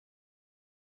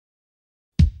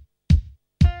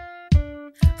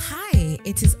Absolutely.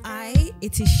 It is I,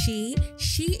 it is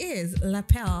she is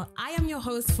Lapel. I am your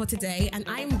host for today, and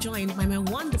I am joined by my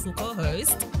wonderful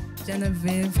co-host,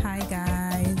 Genevieve. Hi,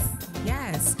 guys.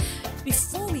 Yes.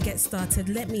 Before we get started,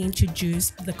 let me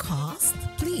introduce the cast,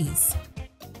 please.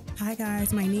 Hi,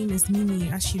 guys. My name is Mimi,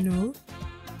 as you know.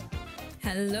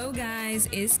 Hello, guys.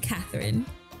 It's Catherine.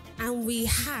 And we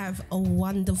have a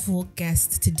wonderful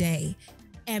guest today,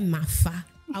 Emefa.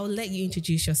 I'll let you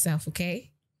introduce yourself,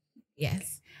 okay?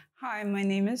 Yes. Hi, my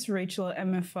name is Rachel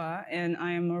Emefa, and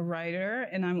I am a writer,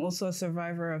 and I'm also a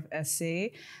survivor of SA.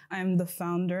 I'm the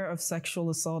founder of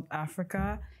Sexual Assault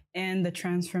Africa and the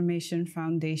Transformation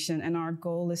Foundation, and our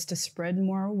goal is to spread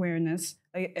more awareness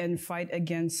and fight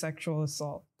against sexual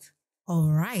assault. All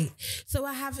right. So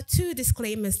I have two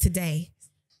disclaimers today.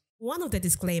 One of the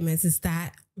disclaimers is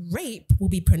that rape will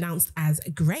be pronounced as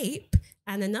grape,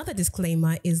 and another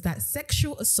disclaimer is that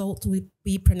sexual assault will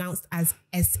be pronounced as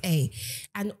SA.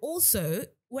 And also,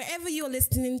 wherever you're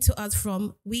listening to us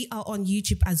from, we are on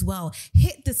YouTube as well.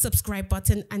 Hit the subscribe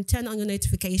button and turn on your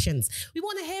notifications. We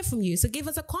want to hear from you, so give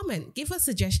us a comment, give us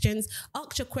suggestions,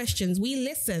 ask your questions. We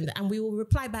listened and we will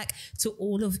reply back to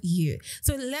all of you.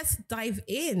 So let's dive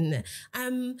in.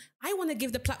 I want to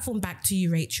give the platform back to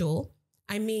you, Rachel.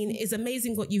 I mean, it's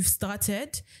amazing what you've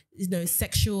started,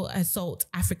 Sexual Assault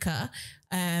Africa.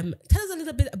 Tell us a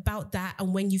little bit about that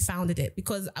and when you founded it,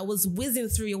 because I was whizzing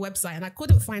through your website and I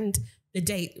couldn't find the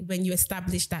date when you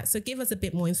established that. So give us a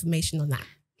bit more information on that.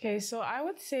 Okay, so I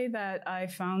would say that I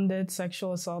founded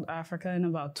Sexual Assault Africa in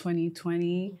about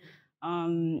 2020.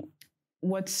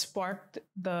 What sparked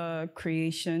the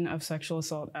creation of Sexual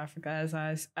Assault Africa,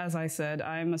 as I said,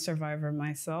 I'm a survivor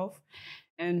myself.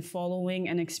 And following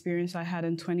an experience I had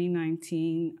in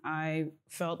 2019, I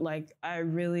felt like I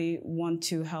really want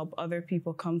to help other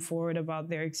people come forward about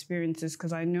their experiences,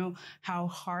 because I know how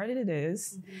hard it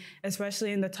is,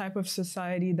 especially in the type of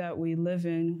society that we live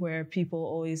in, where people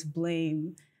always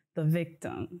blame the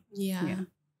victim. Yeah.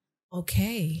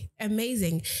 Okay,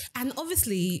 amazing. And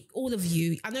obviously, all of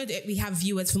you, I know that we have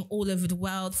viewers from all over the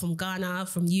world, from Ghana,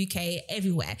 from UK,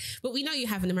 everywhere, but we know you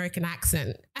have an American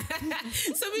accent.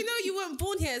 So we know you weren't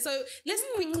born here. So let's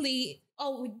quickly,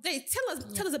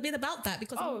 tell us a bit about that,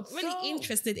 because I'm really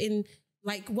interested in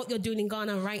like what you're doing in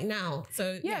Ghana right now.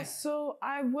 So yes, so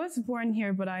I was born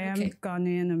here, but I am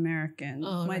Ghanaian American.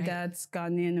 My dad's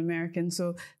Ghanaian American,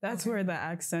 so that's where the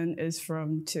accent is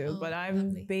from too. But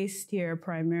I'm based here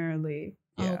primarily.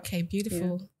 Yeah. Okay,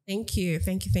 beautiful. Yeah. Thank you.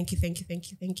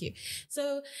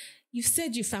 So you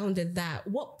said you founded that.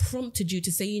 What prompted you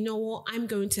to say, you know what, I'm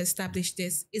going to establish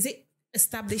this? Is it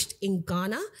established in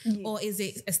Ghana or is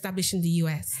it established in the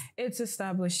US? It's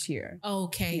established here.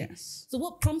 Okay. Yes. So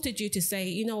what prompted you to say,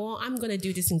 you know what, I'm going to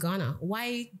do this in Ghana?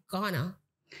 Why Ghana?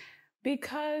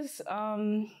 Because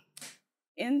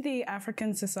in the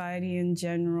African society in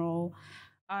general,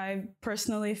 I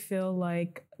personally feel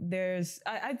like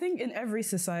I think in every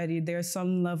society, there's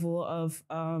some level of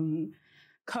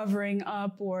covering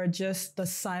up or just the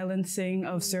silencing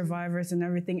of survivors and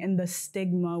everything, and the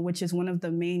stigma, which is one of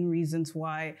the main reasons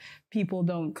why people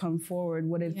don't come forward.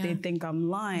 What if they think I'm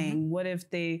lying? What if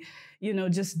they,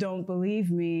 just don't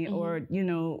believe me, or,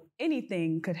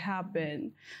 anything could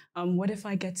happen? What if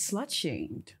I get slut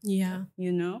shamed? Yeah.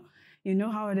 You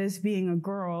know how it is being a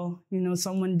girl,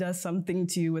 someone does something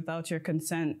to you without your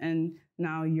consent, and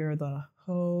now you're the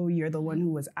hoe, you're the one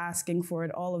who was asking for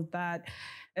it, all of that.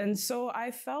 And so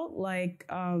I felt like,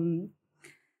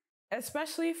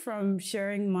 especially from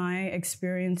sharing my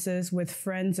experiences with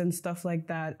friends and stuff like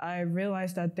that, I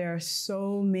realized that there are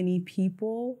so many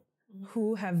people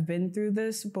who have been through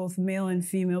this, both male and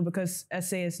female, because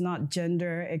SA is not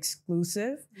gender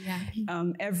exclusive. Yeah.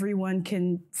 Everyone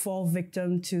can fall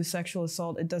victim to sexual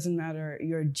assault. It doesn't matter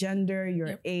your gender,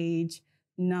 your age,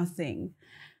 nothing.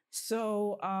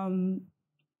 So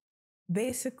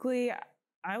basically,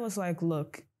 I was like,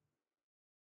 look,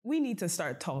 we need to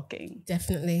start talking.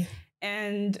 Definitely.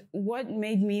 And what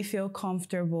made me feel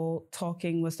comfortable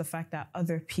talking was the fact that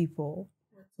other people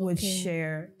would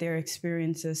share their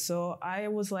experiences. So I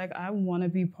was like, I want to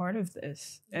be part of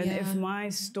this. And if my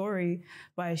story,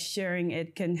 by sharing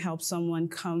it, can help someone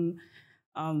come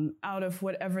out of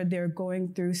whatever they're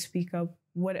going through, speak up,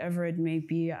 whatever it may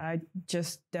be, I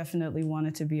just definitely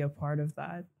wanted to be a part of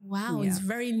that. Wow, it's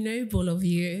very noble of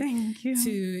you. Thank you.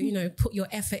 To, put your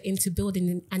effort into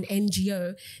building an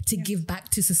NGO to give back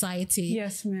to society.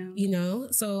 Yes, ma'am.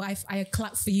 So I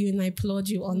clap for you and I applaud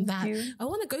you on that. I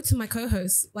want to go to my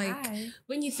co-host.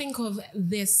 When you think of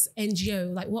this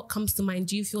NGO, what comes to mind?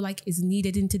 Do you feel like is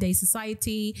needed in today's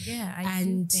society? Yeah, I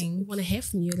want to hear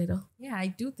from you a little. Yeah, I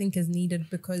do think is needed,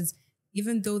 because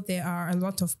even though there are a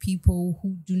lot of people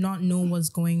who do not know what's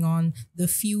going on, the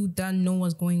few that know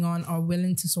what's going on are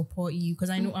willing to support you. Because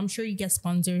I'm sure you get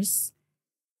sponsors,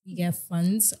 you get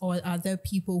funds, or other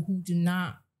people who do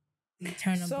not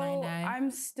turn a blind eye. I'm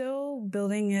still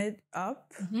building it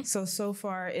up. So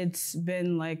far it's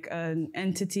been like an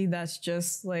entity that's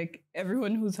just like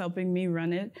everyone who's helping me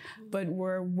run it, but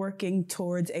we're working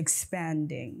towards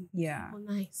expanding. Yeah. Oh,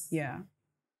 nice. Yeah.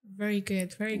 Very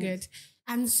good. Very good.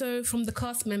 And so from the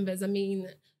cast members, I mean,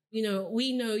 you know,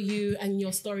 we know you and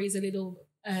your story is a little,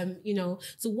 you know,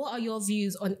 so what are your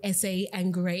views on SA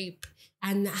and Grape?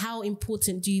 And how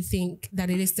important do you think that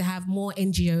it is to have more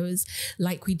NGOs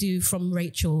like we do from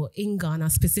Rachel in Ghana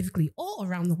specifically, or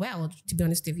around the world, to be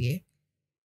honest with you?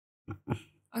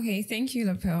 Okay, thank you,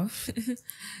 Lapel.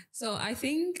 So I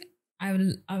think I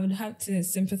would have to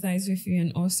sympathize with you,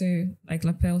 and also, like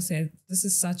Lapel said, this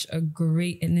is such a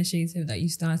great initiative that you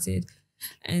started,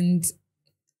 and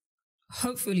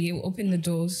hopefully it will open the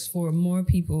doors for more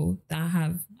people that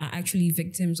are actually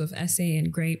victims of SA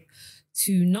and Grape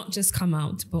to not just come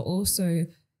out, but also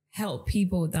help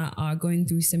people that are going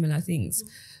through similar things.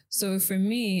 So for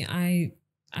me,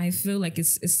 I feel like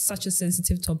it's such a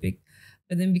sensitive topic,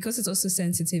 but then because it's also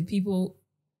sensitive, people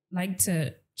like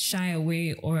to shy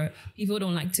away, or people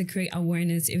don't like to create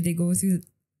awareness if they go through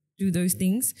those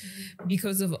things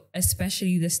because of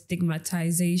especially the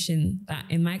stigmatization that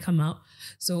it might come out.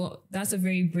 So that's a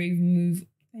very brave move,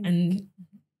 and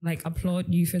like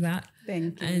applaud you for that.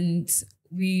 Thank you. And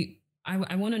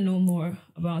I want to know more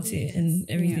about it and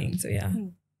everything. So yeah.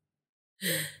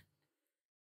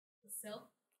 So,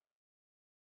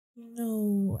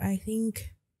 No, I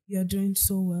think you're doing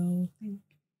so well.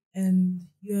 And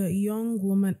you're a young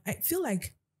woman. I feel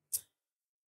like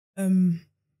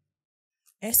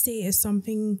SA is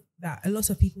something that a lot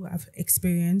of people have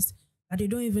experienced, but they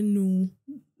don't even know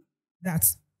that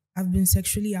I've been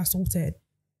sexually assaulted,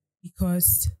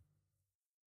 because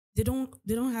they don't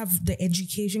have the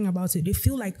education about it. They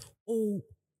feel like, oh,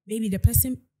 maybe the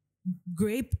person,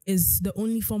 Grape is the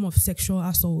only form of sexual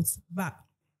assault. But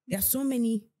there are so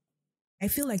many. I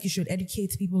feel like you should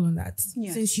educate people on that,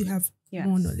 since you have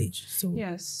more knowledge. So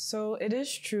yes, so it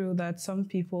is true that some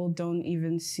people don't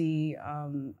even see,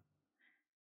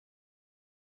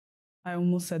 I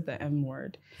almost said the M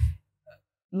word.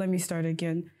 Let me start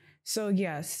again. So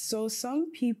yes, so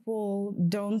some people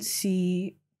don't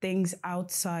see things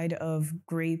outside of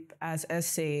Grape as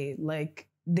SA, like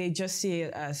they just see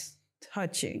it as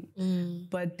touching,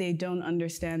 but they don't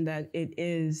understand that it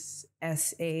is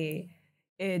SA.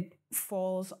 It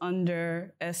falls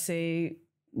under SA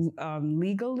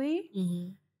legally,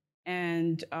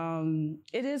 and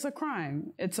it is a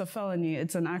crime. It's a felony.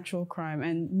 It's an actual crime,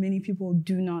 and many people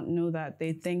do not know that.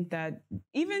 They think that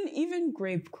even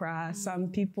Grape crass, some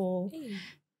people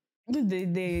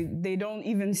they don't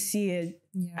even see it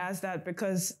as that,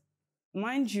 because,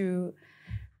 mind you,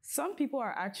 some people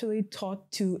are actually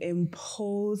taught to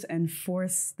impose and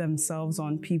force themselves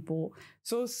on people.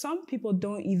 So some people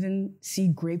don't even see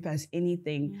Grape as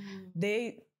anything.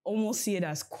 They almost see it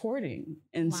as courting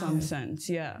in some sense.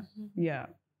 Yeah.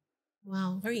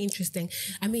 Wow, very interesting.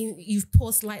 I mean, you've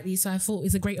paused slightly, so I thought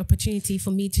it's a great opportunity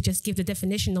for me to just give the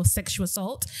definition of sexual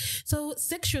assault. So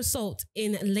sexual assault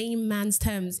in layman's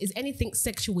terms is anything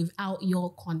sexual without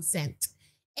your consent.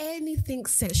 Anything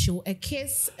sexual, a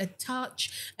kiss, a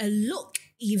touch, a look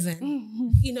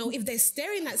even. You know, if they're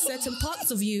staring at certain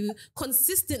parts of you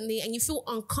consistently and you feel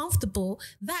uncomfortable,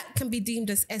 that can be deemed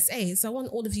as SA. So I want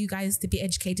all of you guys to be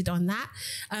educated on that.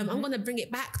 I'm going to bring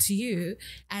it back to you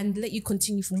and let you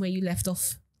continue from where you left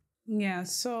off. Yeah,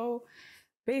 so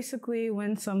basically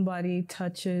when somebody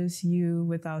touches you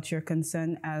without your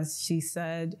consent, as she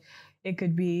said, it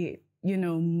could be, you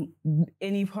know,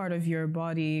 any part of your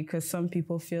body, because some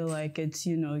people feel like it's,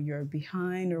 you know, your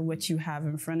behind or what you have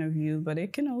in front of you, but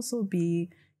it can also be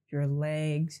your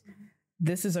legs.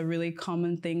 This is a really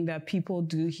common thing that people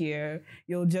do here.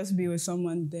 You'll just be with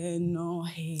someone, then, no,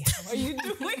 hey, how are you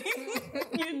doing?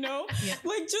 You know,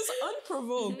 like just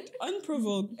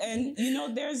unprovoked. And, you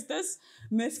know, there's this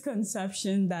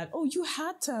misconception that, oh, you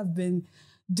had to have been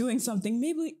doing something.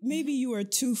 Maybe you were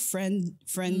too friendly.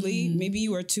 Maybe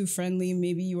you were too friendly.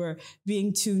 Maybe you were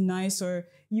being too nice, or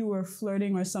you were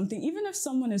flirting or something. Even if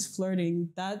someone is flirting,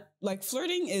 that, like,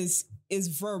 flirting is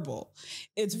verbal.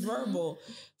 It's verbal.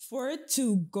 For it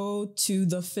to go to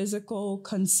the physical,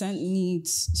 consent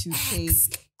needs to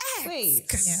take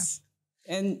place.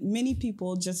 And many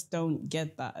people just don't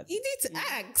get that. You need to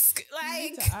ask.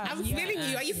 Like, to ask, I'm feeling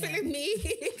you. Are you feeling me?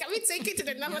 Can we take it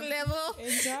to another level?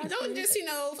 Exactly. Don't just,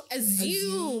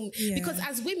 assume. Yeah. Because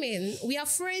as women, we are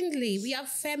friendly. We are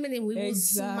feminine. We will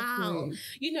smile.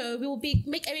 We will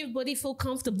make everybody feel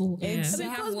comfortable. Yeah. So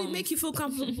because we make you feel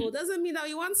comfortable doesn't mean that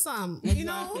you want some.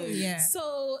 Yeah.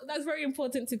 So that's very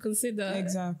important to consider.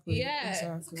 Exactly. Yeah.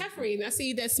 Exactly. So Catherine, I see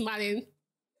you there smiling.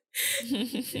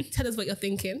 Tell us what you're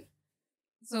thinking.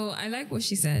 So I like what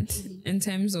she said in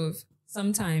terms of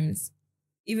sometimes,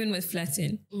 even with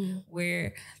flirting,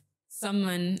 where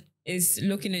someone is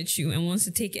looking at you and wants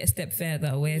to take it a step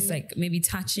further, where it's like maybe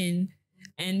touching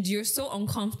and you're so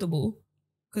uncomfortable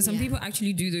because some people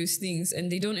actually do those things and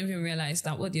they don't even realize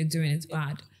that what they're doing is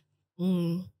bad.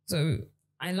 So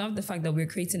I love the fact that we're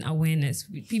creating awareness.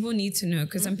 People need to know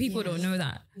because some people don't know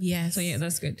that. Yes. So yeah,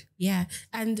 that's good. Yeah.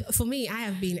 And for me, I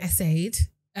have been essayed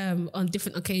on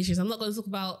different occasions. I'm not going to talk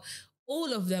about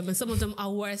all of them, and some of them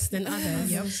are worse than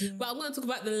others. But I'm going to talk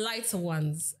about the lighter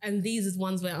ones. And these are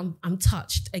ones where I'm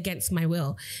touched against my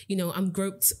will. I'm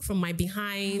groped from my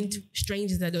behind,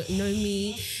 strangers that don't know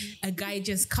me. A guy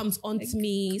just comes onto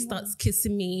me, starts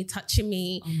kissing me, touching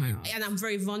me. Oh my God. And I'm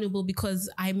very vulnerable because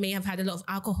I may have had a lot of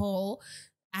alcohol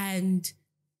and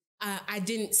I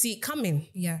didn't see it coming.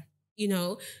 Yeah.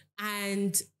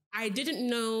 And I didn't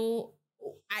know.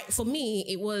 For me,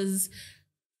 it was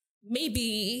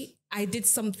maybe I did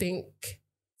something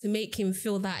to make him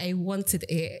feel that I wanted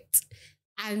it.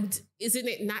 And isn't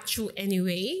it natural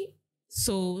anyway?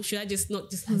 So should I just not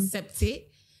just accept it?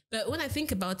 But when I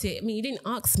think about it, you didn't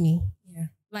ask me. Yeah.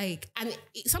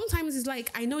 Sometimes it's like,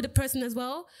 I know the person as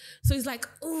well. So it's like,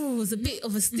 oh, it's a bit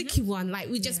of a sticky one. Like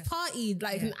we just partied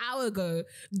an hour ago,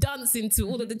 dancing to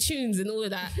all of the tunes and all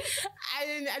of that.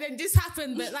 and then this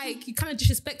happened, but you kind of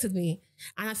disrespected me.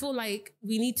 And I feel like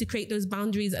we need to create those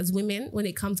boundaries as women when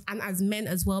it comes, and as men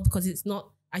as well, because it's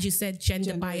not, as you said,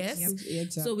 gender bias.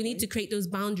 Exactly. So we need to create those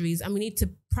boundaries, and we need to,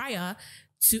 prior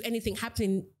to anything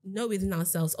happening, know within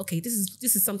ourselves, okay, this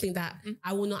is something that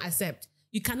I will not accept.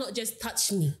 You cannot just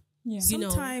touch me. Yeah.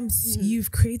 Sometimes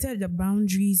you've created the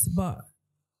boundaries, but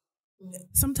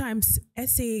sometimes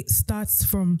SA starts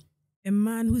from a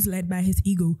man who's led by his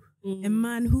ego, a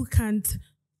man who can't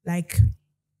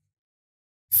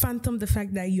phantom the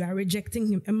fact that you are rejecting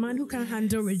him, a man who can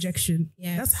handle rejection.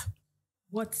 Yes. That's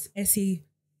what SA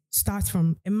starts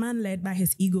from. A man led by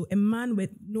his ego, a man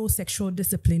with no sexual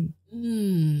discipline.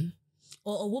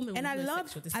 Or a woman. And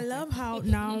with I love how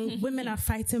now women are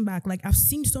fighting back. I've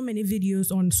seen so many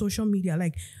videos on social media,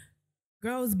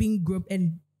 girls being groped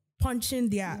and punching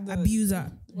their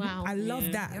abuser. Wow. I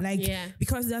love that. Yeah.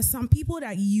 Because there's some people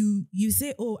that you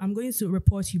say, oh, I'm going to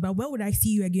report you, but where would I see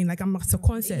you again? I'm at a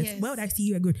concert. Yes. Where would I see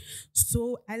you again?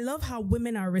 So I love how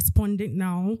women are responding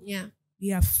now. Yeah.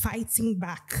 They are fighting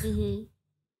back.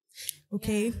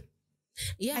 Okay.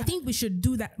 Yeah. I think we should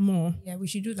do that more. Yeah, we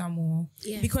should do that more.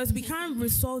 Yeah. Because we can't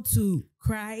resort to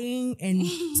crying and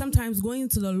sometimes going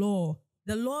to the law.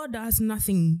 The law does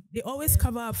nothing. They always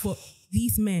cover up for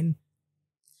these men.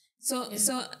 So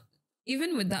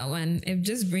even with that one, it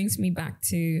just brings me back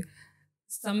to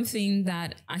something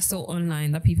that I saw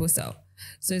online that people sell.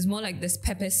 So it's more like this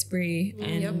pepper spray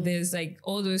and there's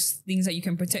all those things that you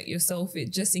can protect yourself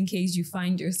with just in case you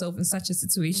find yourself in such a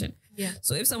situation. Yeah.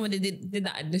 So if somebody did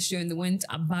that at the show and they went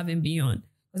above and beyond,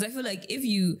 because I feel like if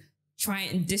you try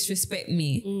and disrespect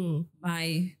me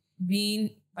by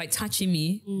touching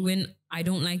me when I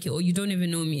don't like it, or you don't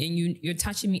even know me and you're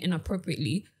touching me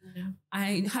inappropriately,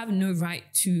 I have no right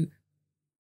to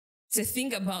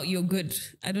think about your good.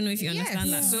 I don't know if you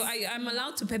understand that. So I'm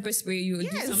allowed to pepper spray you or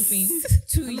do something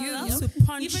to I'm you. allowed to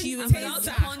punch you. I'm allowed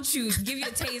to punch you, give you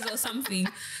a taser or something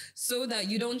so that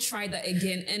you don't try that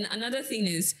again. And another thing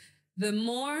is, the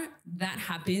more that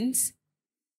happens,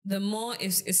 the more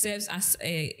it serves as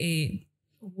a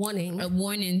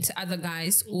warning to other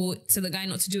guys or to the guy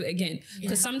not to do it again.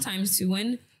 Because sometimes too,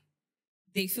 when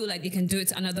they feel like they can do it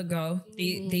to another girl,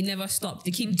 they never stop.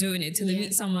 They keep doing it till they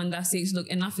meet someone that says, look,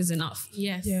 enough is enough.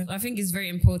 Yes. Yeah. So I think it's very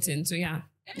important. So yeah,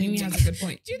 Mimi has a good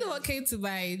point. Do you know what came to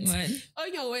mind? What?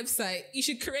 On your website, you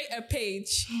should create a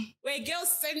page where girls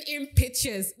send in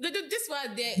pictures. This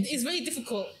one there is very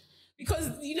difficult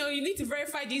because you need to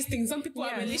verify these things. Some people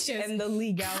are malicious and the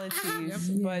legalities,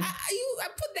 but I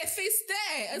put their face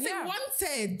there. I said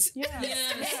wanted.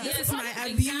 Yes, my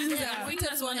abuser. I think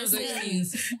that's one of those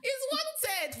things. It's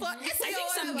wanted for I think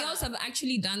some girls us have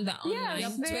actually done that online.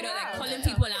 Yes, they Twitter, like have. calling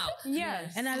people out.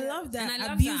 Yes. And I love that And I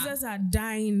love abusers are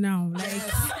dying now. Like,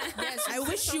 I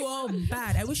wish you all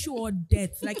bad. I wish you all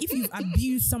death. Like, if you've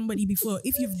abused somebody before,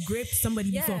 if you've raped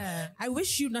somebody before, I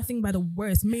wish you nothing but the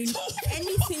worst. May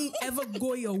anything ever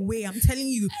go your way. I'm telling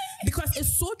you, because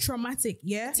it's so traumatic.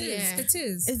 Yeah, It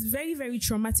is. It's very, very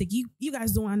traumatic. You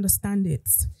guys don't understand it.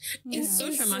 It's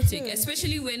so traumatic,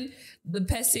 especially when the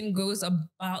person goes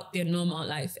about their normal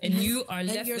life and you are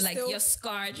left with like you're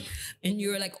scarred and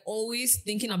you're like always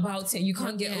thinking about it and you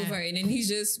can't get over it. And he's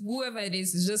just, whoever it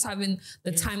is just having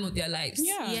the time of their lives.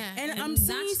 Yeah. And I'm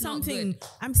seeing something.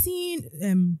 I'm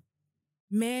seeing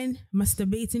men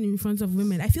masturbating in front of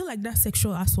women. I feel like that's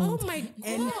sexual assault. Oh my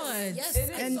God. Yes,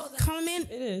 And coming,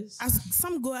 as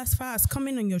some go as far as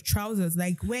coming on your trousers,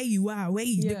 like where you are,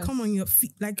 they come on your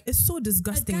feet. Like, it's so A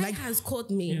disgusting. guy Like, has called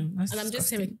me, and I'm just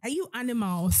hearing, are you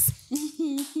animals?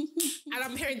 and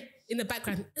I'm hearing in the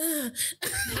background.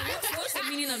 What's the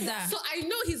meaning of that? So I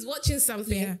know he's watching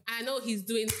something. Yeah. I know he's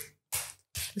doing.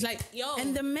 It's like, yo.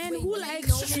 And the men who like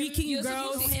shrieking You're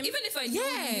girls, supposed to- even if I know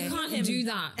you can't do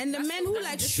that. and the men who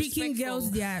like shrieking disrespectful.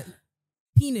 girls, their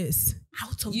penis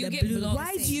out of You the get blue. blocked.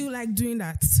 Why do you like doing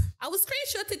that? I will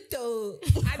screenshot it though.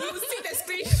 I didn't see the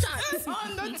screenshot.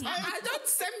 I don't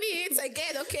send me it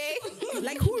again, okay?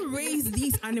 Like, who raised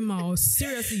these animals?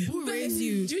 Seriously, who raised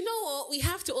you? Do you know what? We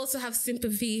have to also have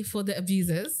sympathy for the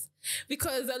abusers.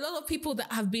 Because a lot of people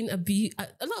that have been abused,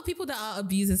 a lot of people that are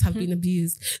abusers have been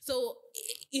abused. So,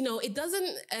 you know, it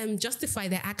doesn't justify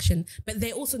their action, but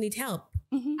they also need help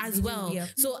as well. Yeah.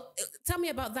 So tell me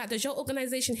about that. Does your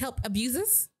organization help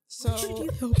abusers? Should you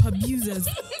help abusers?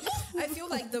 I feel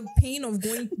like the pain of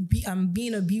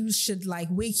being abused should like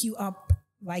wake you up.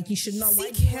 Like, you should not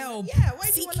Seek help.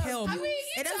 Seek help. I mean,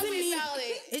 It tell doesn't me mean about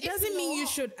it doesn't mean you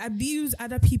should abuse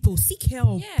other people. Seek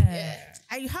help. Yeah.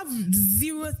 I have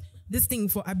zero this thing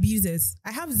for abusers.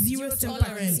 I have zero sympathy.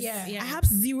 tolerance. Yeah. I have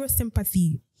zero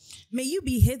sympathy. May you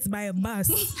be hit by a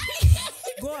bus.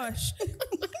 Gosh.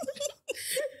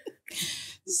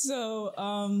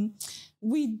 So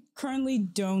we currently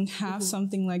don't have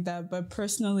something like that, but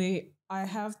personally, I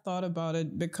have thought about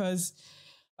it because,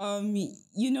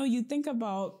 you know, you think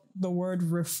about the word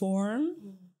reform,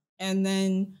 and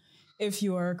then if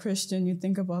you are a Christian, you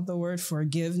think about the word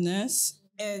forgiveness,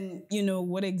 and you know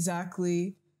what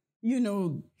exactly, you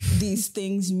know, these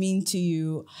things mean to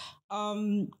you.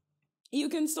 You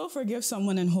can still forgive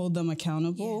someone and hold them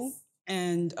accountable. Yes.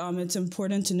 And it's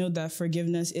important to know that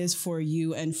forgiveness is for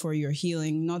you and for your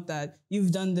healing, not that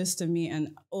you've done this to me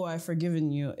and, oh, I've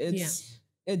forgiven you.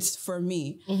 It's for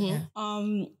me.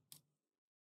 Mm-hmm.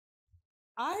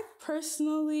 I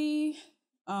personally,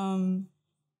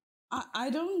 I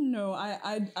don't know.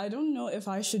 I don't know if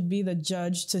I should be the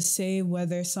judge to say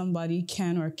whether somebody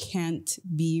can or can't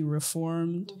be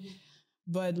reformed. Mm-hmm.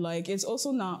 But like, it's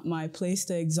also not my place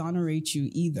to exonerate you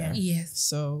either. Yes.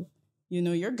 So, you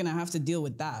know, you're going to have to deal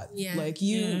with that. Yeah. Like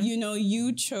you know,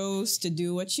 you chose to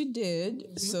do what you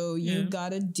did. So you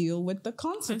got to deal with the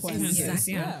consequences.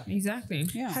 Exactly.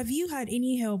 Yeah. Have you had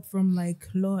any help from like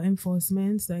law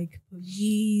enforcement, like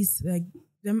police, like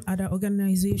them other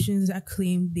organizations that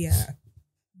claim they are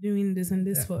doing this and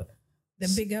this for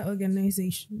the bigger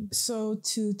organizations? So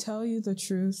to tell you the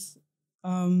truth,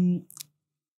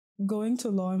 going to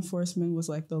law enforcement was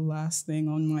like the last thing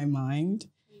on my mind,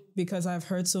 because I've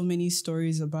heard so many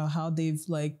stories about how they've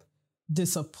like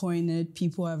disappointed.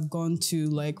 People have gone to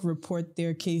like report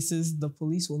their cases. The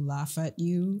police will laugh at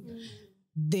you.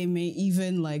 They may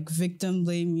even like victim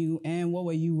blame you. And what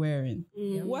were you wearing?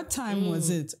 What time was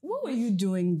it? What were you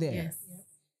doing there? Yes.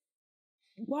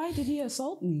 Why did he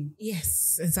assault me?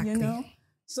 Yes, exactly. You know?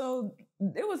 So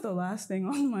it was the last thing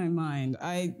on my mind.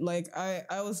 I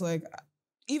was like,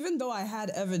 even though I had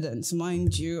evidence,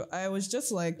 mind you, I was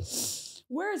just like,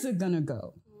 where is it gonna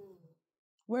go?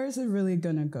 Where is it really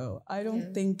gonna go? I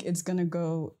don't think it's gonna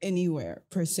go anywhere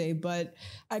per se, but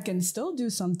I can still do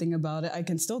something about it. I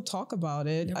can still talk about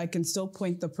it. Yep. I can still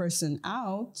point the person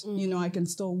out. You know, I can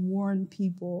still warn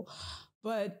people.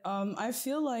 But I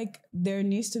feel like there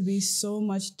needs to be so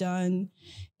much done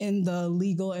in the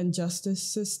legal and justice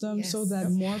system so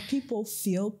that more people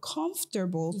feel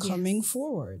comfortable coming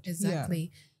forward.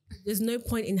 Exactly. Yeah. There's no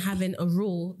point in having a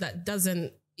rule that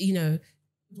doesn't, you know,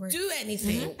 do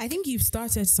anything. I think you've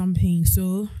started something,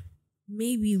 so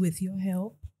maybe with your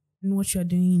help and what you're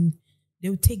doing,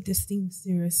 they'll take this thing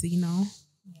seriously now.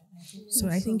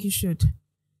 I think you should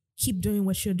keep doing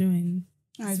what you're doing.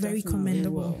 It's very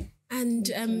commendable. Will.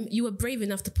 And you were brave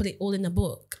enough to put it all in a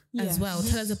book as well.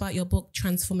 Tell us about your book,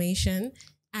 Transformation.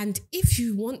 And if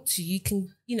you want to, you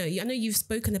can, I know you've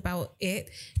spoken about it.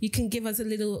 You can give us a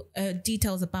little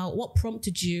details about what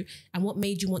prompted you and what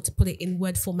made you want to put it in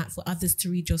word format for others to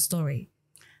read your story.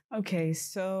 Okay,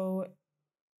 so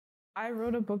I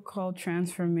wrote a book called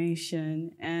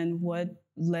Transformation, and what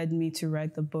led me to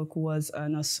write the book was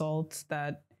an assault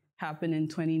that happened in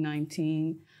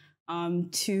 2019.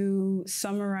 To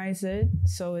summarize it,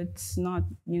 so it's not,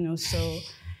 so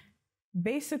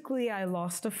basically I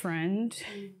lost a friend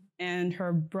and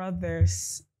her brother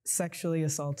sexually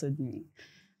assaulted me.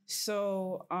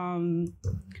 So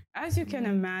as you can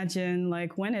imagine,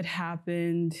 like when it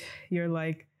happened, you're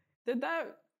like, did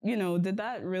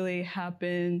that really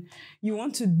happen? You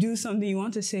want to do something, you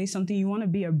want to say something, you want to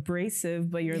be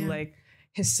abrasive, but you're like,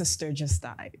 his sister just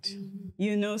died,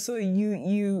 so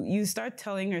you start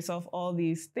telling yourself all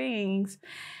these things,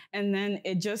 and then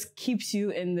it just keeps you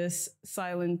in this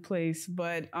silent place.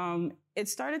 But it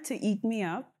started to eat me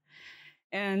up.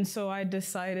 And so I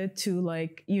decided to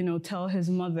tell his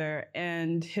mother,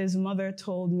 and his mother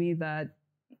told me that,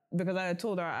 because I had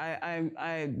told her,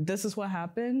 I this is what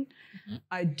happened.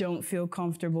 I don't feel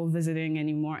comfortable visiting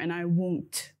anymore, and I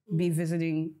won't be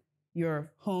visiting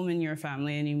your home and your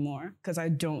family anymore because I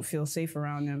don't feel safe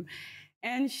around him.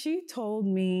 And she told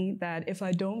me that if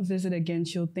I don't visit again,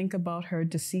 she'll think about her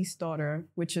deceased daughter,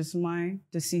 which is my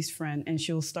deceased friend, and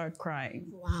she'll start crying.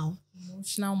 Wow.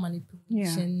 Emotional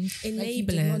manipulation.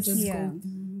 Enablers.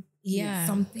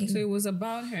 Something. So it was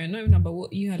about her, not even about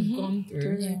what you had gone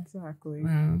through. Yeah. Exactly.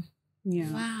 Wow.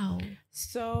 Yeah. Wow.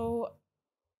 So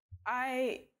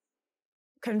I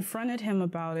confronted him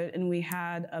about it, and we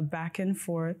had a back and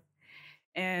forth.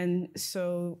 And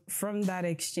so from that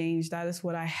exchange, that is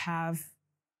what I have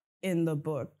in the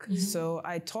book. So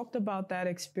I talked about that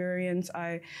experience.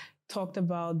 I talked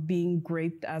about being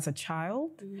raped as a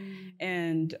child,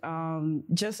 and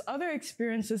just other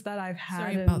experiences that I've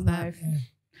had in life.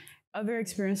 Other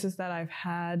experiences that I've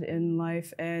had in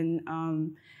life, and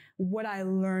what I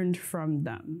learned from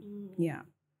them. Yeah.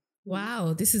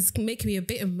 Wow, this is making me a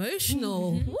bit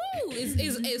emotional. Woo,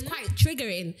 it's quite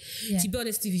triggering, to be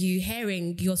honest with you,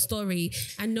 hearing your story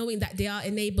and knowing that they are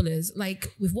enablers.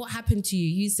 Like with what happened to you,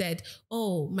 you said,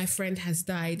 oh, my friend has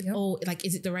died. Yep. Oh, like,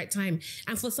 is it the right time?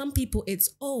 And for some people,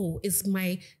 it's, oh, it's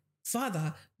my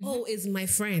father. Oh, is my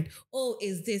friend. Oh,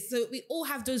 is this. So we all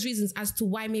have those reasons as to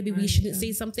why maybe we shouldn't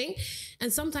say something.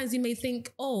 And sometimes you may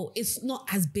think, oh, it's not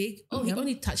as big. Oh, he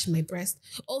only touched my breast.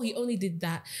 Oh, he only did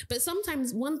that. But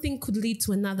sometimes one thing could lead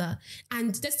to another.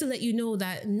 And just to let you know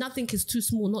that nothing is too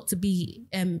small not to be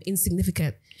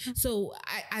insignificant. So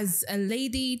as a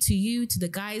lady, to you, to the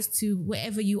guys, to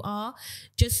wherever you are,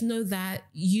 just know that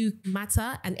you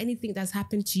matter, and anything that's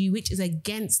happened to you, which is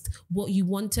against what you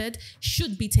wanted,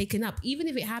 should be taken up. Even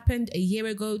if it happened a year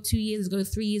ago, 2 years ago,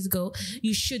 3 years ago,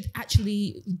 you should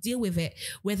actually deal with it,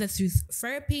 whether through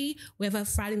therapy, whether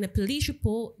filing a police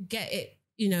report, get it,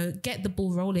 get the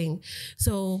ball rolling.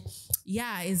 So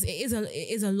yeah, it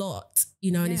is a lot,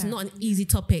 and it's not an easy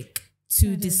topic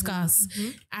to discuss.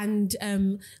 And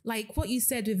like what you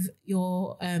said with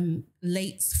your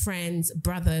late friend's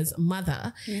brother's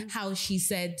mother, how she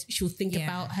said she'll think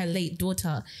about her late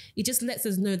daughter, it just lets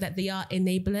us know that they are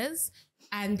enablers.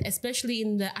 And especially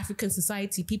in the African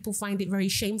society, people find it very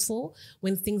shameful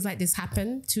when things like this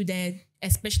happen to their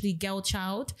especially girl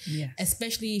child,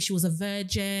 especially if she was a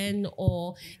virgin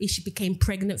or if she became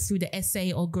pregnant through the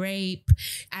SA or grape,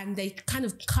 and they kind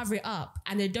of cover it up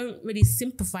and they don't really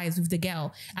sympathize with the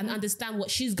girl and understand what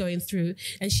she's going through.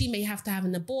 And she may have to have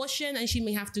an abortion, and she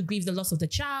may have to grieve the loss of the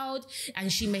child,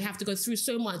 and she may have to go through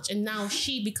so much. And now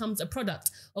she becomes a product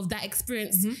of that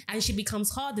experience, and she becomes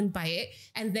hardened by it.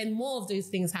 And then more of those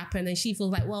things happen, and she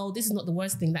feels like, well, this is not the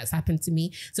worst thing that's happened to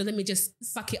me, so let me just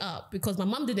fuck it up because my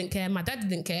mum didn't care, my dad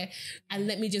didn't care, and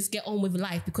let me just get on with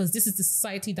life because this is the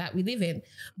society that we live in.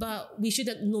 But we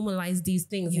shouldn't normalize these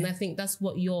things. And I think that's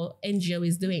what your NGO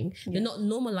is doing. They're not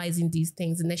normalizing these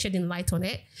things, and they're shedding light on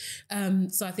it.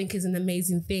 So I think is an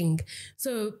amazing thing.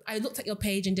 So I looked at your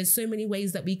page, and there's so many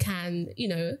ways that we can,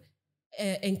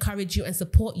 encourage you and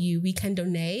support you. We can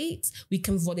donate, we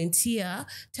can volunteer.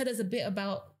 Tell us a bit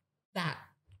about that.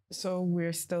 So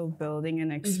we're still building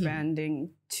and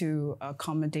expanding to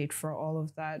accommodate for all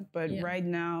of that. But right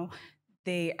now,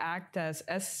 they act as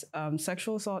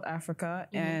Sexual Assault Africa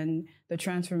and the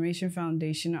Transformation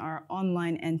Foundation are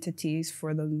online entities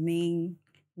for the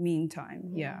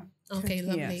meantime. Yeah. Okay,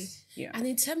 lovely. Yes. Yeah. And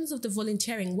in terms of the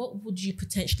volunteering, what would you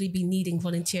potentially be needing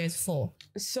volunteers for?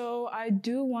 So I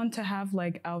do want to have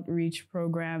like outreach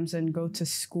programs and go to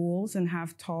schools and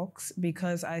have talks,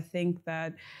 because I think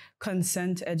that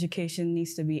consent education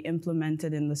needs to be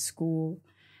implemented in the school.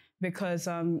 because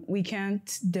we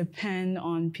can't depend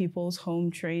on people's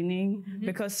home training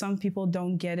because some people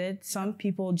don't get it. Some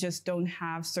people just don't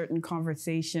have certain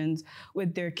conversations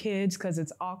with their kids because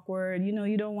it's awkward. You know,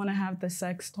 you don't want to have the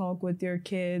sex talk with your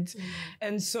kids.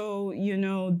 And so, you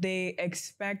know, they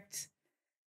expect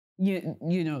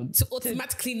you know to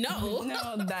automatically know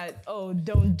that, oh,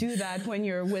 don't do that when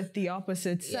you're with the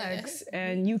opposite sex.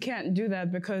 And you can't do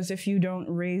that because if you don't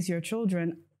raise your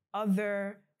children,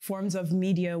 other forms of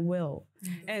media will.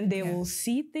 And they will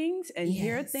see things and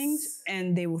hear things,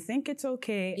 and they will think it's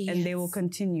okay, and they will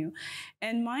continue.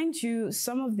 And mind you,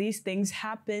 some of these things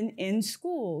happen in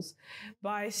schools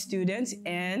by students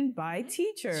and by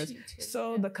teachers.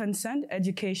 So the consent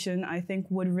education, I think,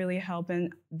 would really help.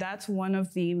 And that's one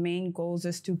of the main goals,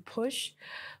 is to push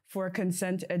for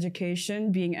consent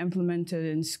education being implemented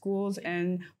in schools.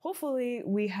 And hopefully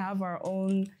we have our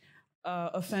own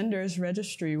offenders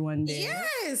registry one day.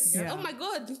 Yes. Yeah. Oh my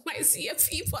God, we might see a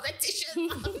few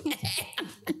politicians on there.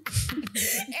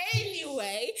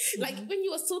 Anyway, like when you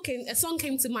were talking, a song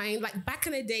came to mind. Like back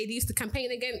in the day, they used to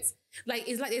campaign against. Like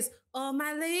it's like this. All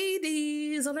my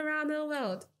ladies all around the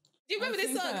world. Do you remember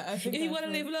this song? If you want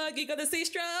to live long, you gotta stay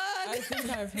strong. I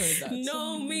think I've heard that.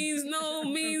 No means no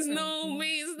means no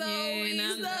means no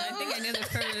means no. I think I know the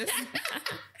chorus.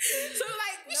 So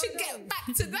like we should get back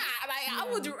to that. Like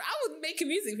I would make a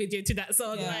music video to that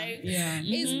song. Like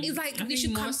it's like we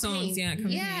should more campaign.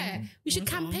 songs, We should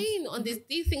campaign on this.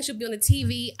 These things should be on the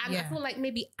TV, and I feel like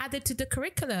maybe added to the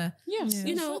curricula. Yes,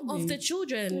 you know, of the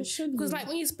children. Because be. like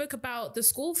when you spoke about the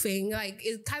school thing, like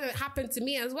it kind of happened to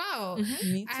me as well.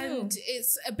 Me too. And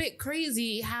it's a bit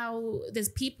crazy how there's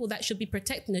people that should be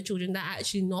protecting the children that are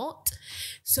actually not.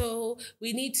 So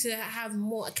we need to have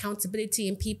more accountability,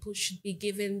 and people should be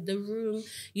given the room.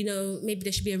 You know, maybe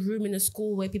there should be a room in a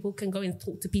school where people can go and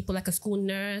talk to people, like a school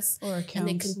nurse or a counselor.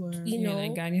 And they can, you know,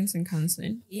 like guidance and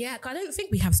counseling. Yeah, 'cause I don't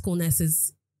think we have school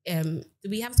nurses. Do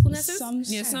we have school nurses? Some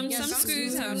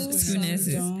schools have school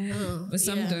nurses, but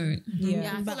some don't.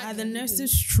 Yeah, I but feel like are the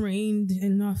nurses trained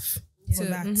enough for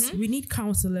that? We need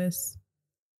counselors,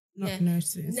 not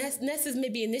nurses. Nurses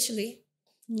maybe initially.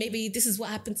 Maybe this is what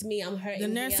happened to me. I'm hurting. The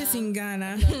nurses in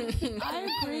Ghana. I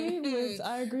agree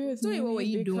with Sorry, what were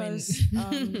you because,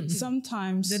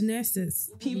 sometimes the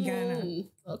nurses people in Ghana.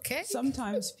 Okay.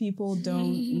 Sometimes people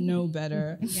don't know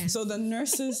better. So the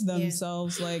nurses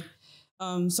themselves, like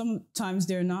sometimes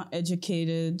they're not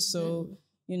educated. So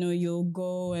you know, you'll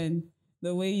go and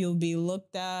the way you'll be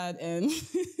looked at, and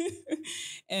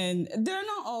and they're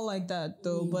not all like that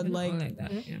though, but like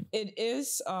it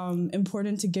is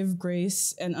important to give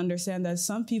grace and understand that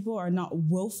some people are not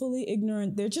willfully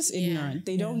ignorant. They're just ignorant.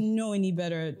 They don't know any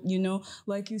better. You know,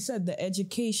 like you said, the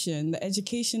education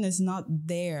is not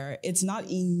there. It's not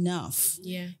enough.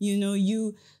 Yeah. You know,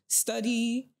 you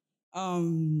study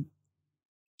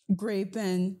grape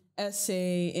and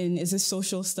essay in, is it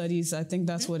social studies? I think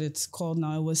that's what it's called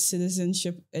now. It was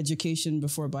citizenship education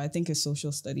before, but I think it's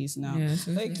social studies now. Yeah,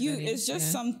 like you, it's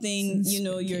just something, you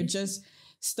know, you're just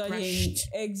studying.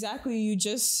 Exactly. You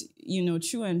just, you know,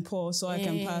 chew and pull so I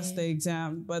can pass the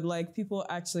exam. But like people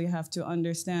actually have to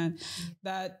understand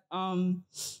that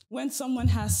when someone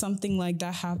has something like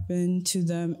that happen to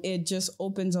them, it just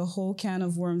opens a whole can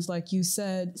of worms. Like you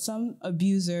said, some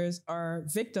abusers are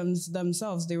victims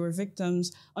themselves. They were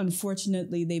victims.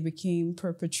 Unfortunately, they became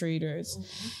perpetrators.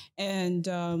 And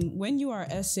when you are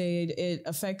essayed, it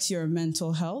affects your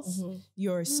mental health,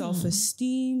 your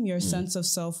self-esteem, your sense of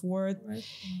self-worth.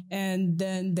 And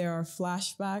then there are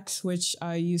flashbacks, which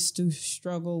I used to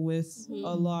struggle with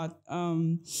a lot.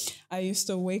 I used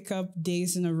to wake up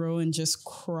days in a row and just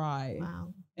cry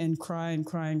and cry and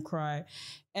cry and cry.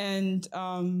 And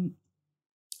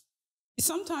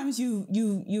sometimes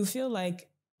you feel like,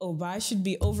 oh, but I should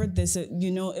be over this.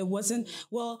 You know, it wasn't,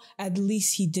 well, at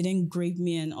least he didn't grape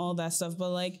me and all that stuff.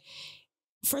 But like,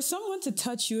 for someone to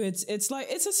touch you, it's like,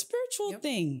 it's a spiritual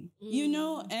thing, you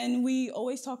know? And we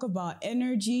always talk about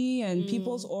energy and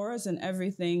people's auras and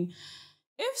everything.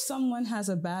 If someone has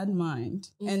a bad mind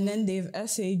and then they've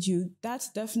essayed you,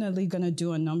 that's definitely going to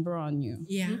do a number on you.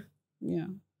 Yeah. Yeah.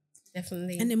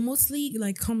 Definitely. And it mostly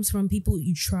like comes from people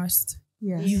you trust.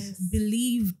 Yes. You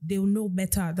believe they'll know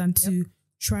better than to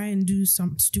try and do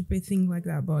some stupid thing like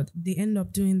that, but they end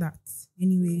up doing that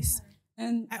anyways.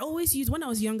 And I always when I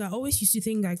was younger, I always used to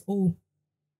think like, oh,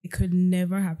 it could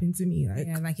never happen to me.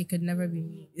 Like it could never be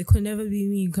me. It could never be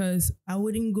me because I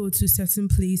wouldn't go to certain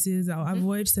places. I'll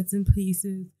avoid certain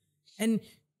places. And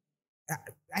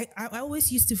I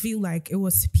always used to feel like it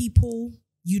was people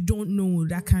you don't know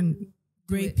that can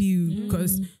grape you,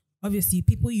 because obviously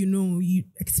people you know, you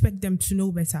expect them to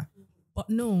know better. But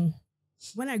no,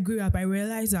 when I grew up, I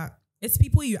realized that it's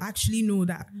people you actually know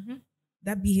that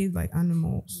that behave like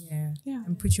animals. Yeah. Yeah.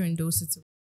 And put you in those situations.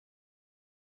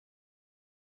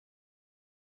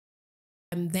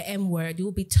 The M word, you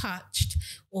will be touched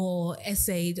or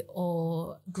essayed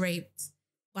or graped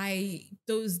by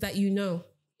those that you know.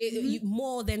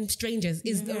 More than strangers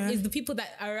is the people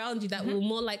that are around you that will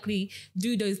more likely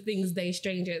do those things than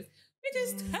strangers, which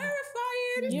is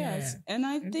terrifying. Yes. And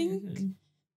I think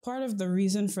part of the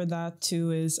reason for that too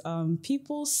is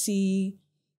people see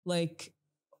like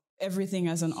everything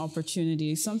as an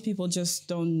opportunity. Some people just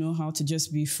don't know how to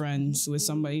just be friends with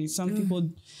somebody. Some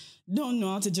people don't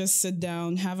know how to just sit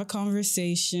down, have a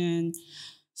conversation.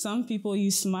 Some people,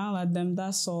 you smile at them,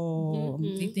 that's all.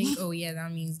 They think, oh yeah,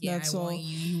 that means That's I all. want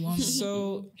you, you want me.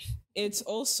 So it's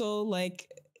also like,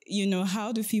 you know,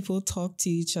 how do people talk to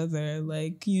each other?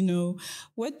 Like, you know,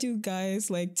 what do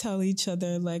guys like tell each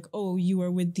other? Like, oh, you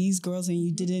were with these girls and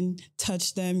you didn't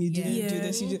touch them. You didn't do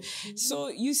this. You did. So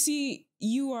you see,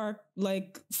 you are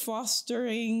like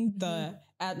fostering the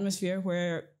atmosphere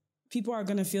where people are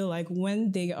going to feel like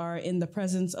when they are in the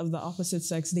presence of the opposite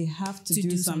sex, they have to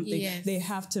do something. Yes. They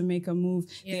have to make a move.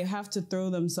 They have to throw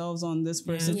themselves on this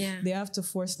person. Yeah. They have to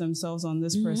force themselves on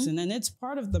this person. And it's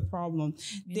part of the problem.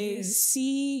 They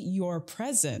see your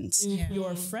presence,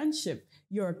 your friendship,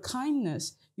 your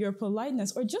kindness, your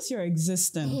politeness, or just your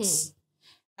existence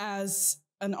as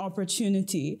an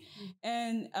opportunity.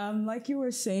 And like you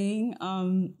were saying,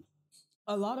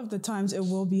 a lot of the times it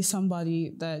will be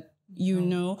somebody that you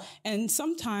know, and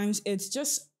sometimes it's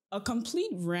just a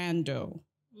complete rando.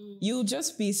 You'll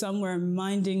just be somewhere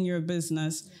minding your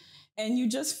business and you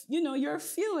just, you know, you're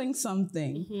feeling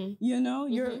something, you know,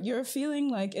 you're feeling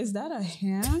like, is that a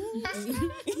hand?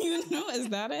 You know, is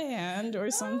that a hand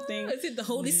or something? Is it the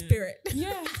Holy Spirit?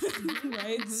 Yeah,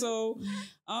 right. So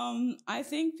I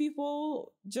think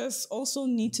people just also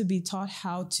need to be taught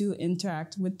how to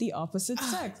interact with the opposite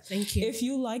sex. Thank you. If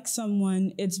you like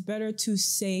someone, it's better to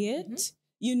say it,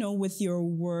 you know, with your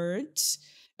words.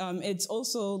 It's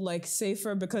also like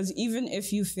safer because even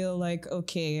if you feel like,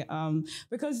 okay,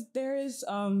 because there is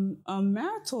a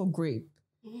marital rape.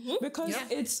 Because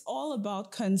it's all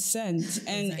about consent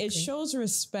and it shows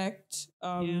respect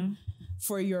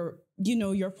for your, you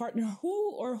know, your partner,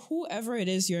 who or whoever it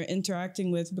is you're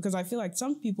interacting with, because I feel like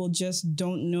some people just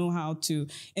don't know how to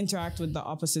interact with the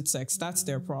opposite sex. That's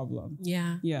their problem.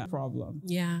 Problem.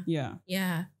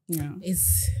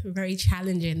 It's very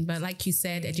challenging, but like you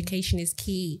said, education is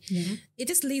key. It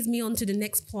just leads me on to the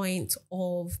next point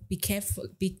of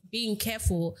being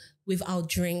careful with our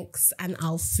drinks and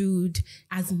our food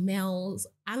as males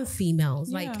and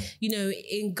females. Like, you know,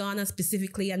 in Ghana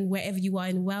specifically and wherever you are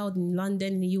in the world, in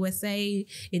London, in the USA,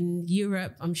 in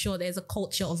Europe, I'm sure there's a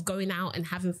culture of going out and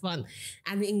having fun.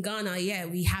 And in Ghana,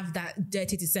 we have that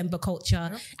dirty December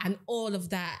culture and all of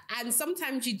that. And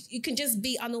sometimes you can just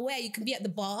be unaware. You can be at the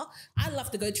bar. I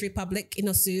love to go to Republic in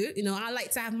Osu. You know, I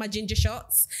like to have my ginger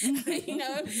shots, you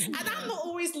know, and I'm not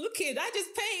always looking. I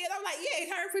just pay and I'm like,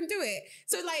 yeah, hurry up and do it.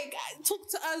 So like, talk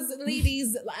to us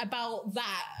ladies about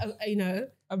that, you know.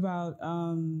 About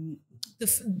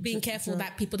being careful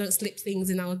that people don't slip things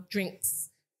in our drinks.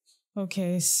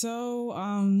 Okay, so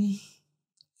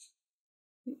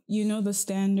you know, the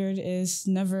standard is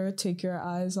never take your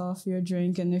eyes off your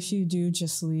drink, and if you do,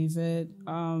 just leave it.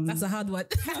 That's a hard one.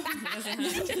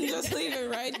 Just leave it,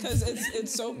 right? Because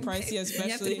it's so pricey,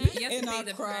 especially in our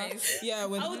crowd. Yeah,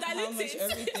 with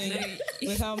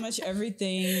how much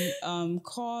everything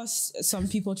costs. Some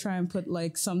people try and put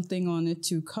like something on it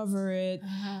to cover it.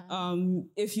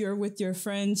 If you're with your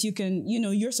friends, you can, you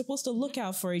know, you're supposed to look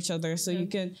out for each other, so you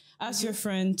can ask your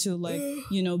friend to like,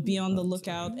 you know, be on the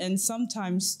lookout. And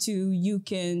sometimes too, you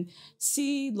can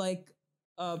see like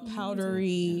a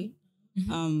powdery,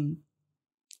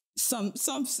 some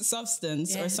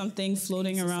substance or something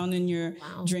floating around in your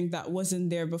drink that wasn't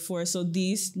there before. So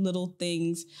these little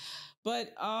things,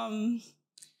 but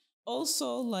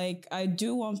also like I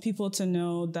do want people to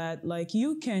know that like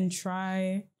you can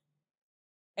try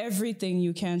everything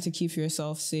you can to keep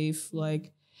yourself safe.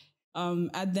 Like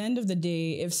at the end of the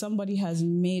day, if somebody has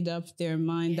made up their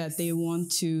mind that they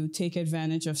want to take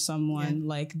advantage of someone,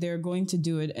 like they're going to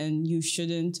do it, and you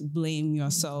shouldn't blame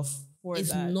yourself for that.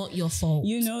 It's not your fault.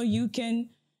 You know, you can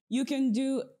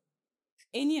do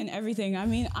any and everything. I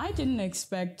mean, I didn't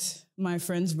expect my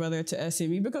friend's brother to essay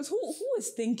me, because who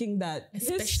is thinking that,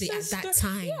 especially at that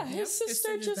time? Yeah, his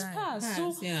sister just passed.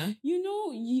 So you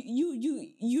know,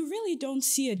 you really don't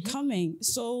see it coming.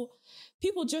 So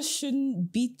people just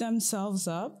shouldn't beat themselves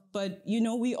up. But, you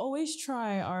know, we always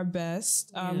try our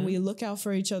best. We look out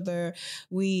for each other.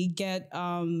 We get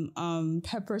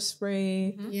pepper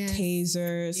spray,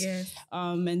 tasers,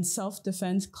 and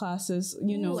self-defense classes.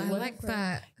 You know, I like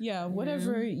that. Yeah,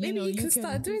 whatever. You Maybe know, you can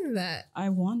start doing that. I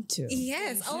want to.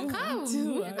 Yes. Oh, come.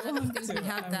 I don't think we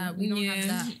have that. We don't have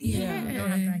that. Yeah. We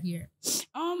don't have that here.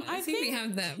 I think we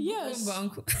have that. Yes.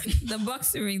 The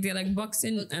boxing ring, they're like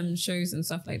boxing shows and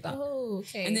stuff like that. Oh,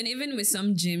 okay. And then even with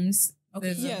some gyms,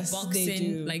 there's Yes, a they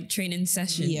boxing do. like training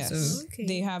session. Yes, So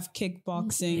they have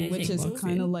kickboxing, which is kickboxing.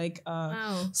 kind of like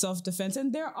self-defense.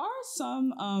 And there are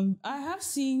some, I have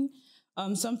seen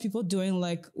some people doing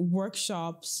like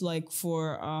workshops like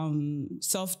for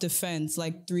self-defense,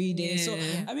 like 3 days. So,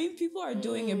 I mean, people are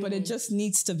doing it, but it just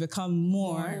needs to become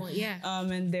more.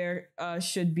 And there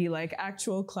should be like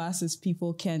actual classes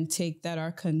people can take that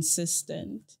are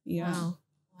consistent. Yeah.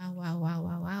 Wow.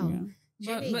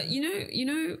 Yeah. But you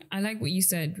know, I like what you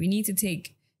said. We need to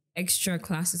take extra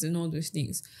classes and all those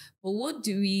things. But what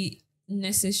do we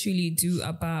necessarily do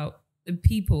about the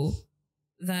people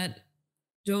that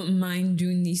don't mind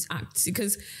doing these acts?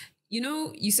 Because, you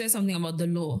know, you said something about the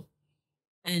law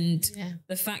and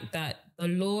the fact that the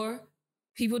law,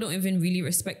 people don't even really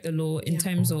respect the law in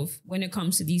terms of when it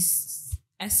comes to these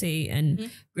essay and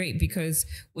great, because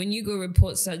when you go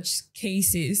report such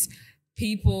cases,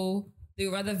 people,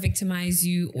 they'll rather victimize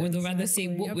you or they'll rather say,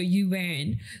 what were you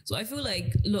wearing? So I feel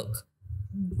like, look,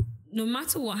 no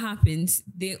matter what happens,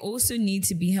 they also need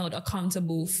to be held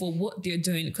accountable for what they're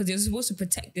doing, because they're supposed to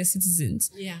protect their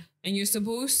citizens. Yeah. And your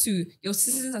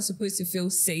citizens are supposed to feel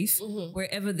safe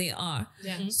wherever they are.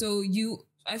 Yeah. So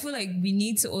I feel like we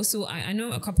need to also, I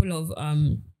know a couple of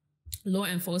law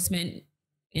enforcement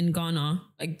in Ghana,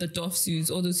 like the Dofsus,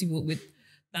 all those people with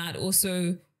that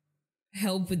also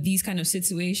help with these kind of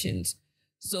situations.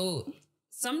 So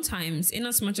sometimes, in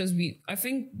as much as I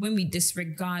think when we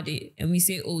disregard it and we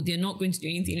say, oh, they're not going to do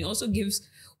anything, it also gives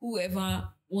whoever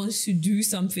wants to do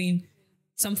something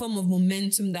some form of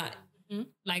momentum that,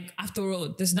 like, after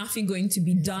all, there's nothing going to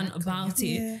be done about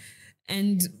it.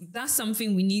 And that's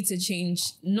something we need to change,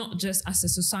 not just as a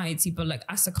society, but like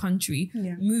as a country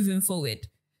moving forward.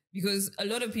 Because a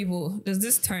lot of people, there's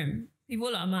this term,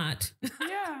 people are mad.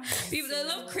 Yeah. People, they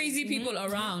love crazy people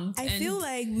around. I feel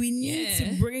like we need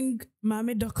to bring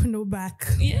Mame Dokuno back.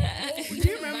 Yeah. Do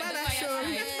you remember that show?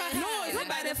 No, it's not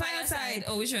by the fireside.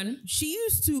 Oh, which one? She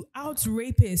used to out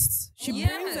rapists. She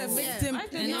brings a victim.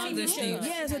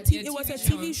 It was a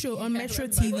TV show on Metro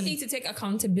TV. People need to take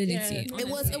accountability. It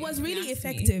was really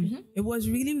effective. It was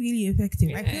really, really effective.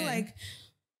 I feel like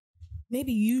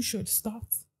maybe you should start.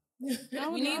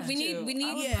 We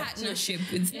need partnership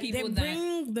with people that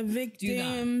bring the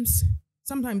victims.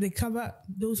 Sometimes they cover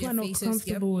those who are not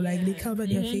comfortable, like they cover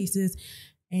their faces,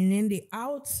 and then they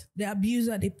out the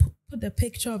abuser. They put the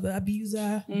picture of the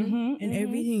abuser and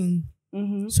everything.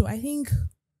 So I think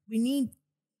we need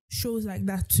shows like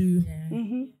that too.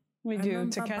 We do,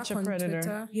 to catch a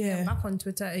predator. Twitter, back on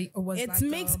Twitter, it was it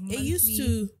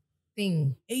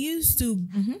used to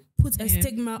put a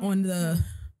stigma on the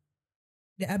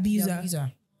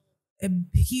abuser. A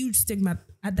huge stigma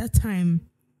at that time.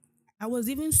 I was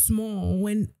even small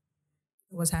when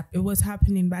it was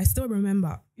happening, but I still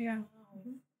remember. Yeah.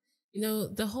 You know,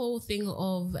 the whole thing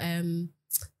of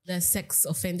the sex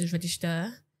offenders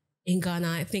register in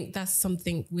Ghana, I think that's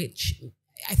something which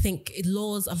I think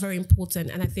laws are very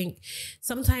important. And I think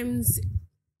sometimes,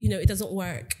 you know, it doesn't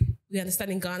work. We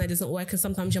understand in Ghana it doesn't work because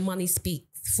sometimes your money speaks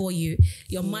for you.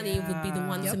 Your money would be the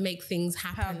one to make things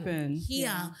happen here.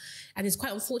 Yeah. And it's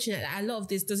quite unfortunate that a lot of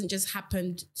this doesn't just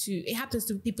happen it happens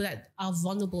to people that are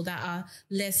vulnerable, that are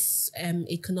less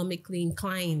economically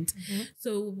inclined.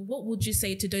 So what would you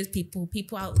say to those people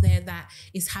out there that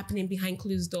is happening behind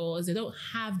closed doors? They don't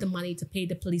have the money to pay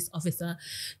the police officer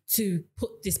to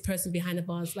put this person behind the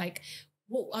bars. Like,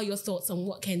 what are your thoughts on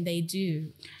what can they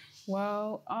do?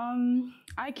 Well,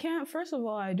 I can't, first of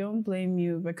all, I don't blame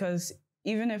you, because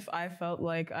even if I felt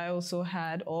like I also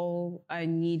had all I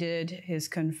needed, his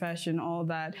confession, all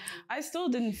that, I still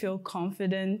didn't feel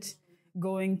confident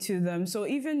going to them. So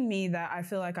even me, that I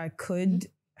feel like I could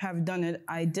have done it,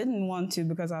 I didn't want to,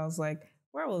 because I was like,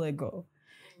 where will it go?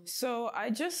 So I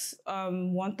just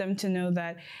want them to know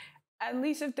that at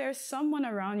least if there's someone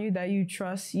around you that you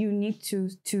trust, you need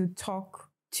to talk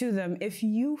to them if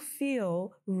you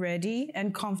feel ready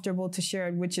and comfortable to share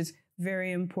it, which is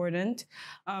very important.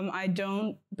 I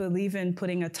don't believe in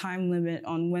putting a time limit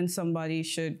on when somebody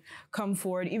should come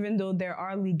forward, even though there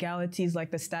are legalities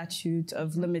like the statute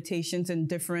of limitations in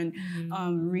different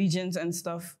regions and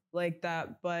stuff like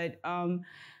that. But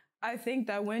I think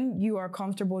that when you are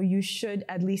comfortable, you should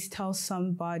at least tell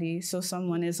somebody so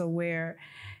someone is aware.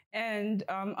 And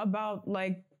about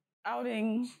like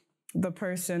outing the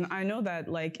person, I know that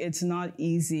like it's not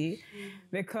easy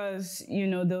because, you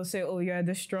know, they'll say, oh, you're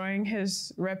destroying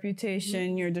his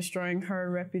reputation, you're destroying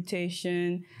her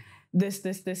reputation, this,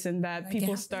 and that. Like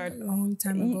people it start happened a long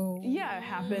time ago. Yeah, it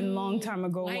happened long time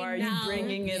ago. Why are you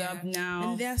bringing it up now?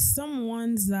 And there are some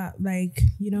ones that, like,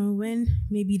 you know, when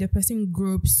maybe the person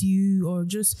gropes you or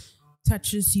just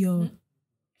touches your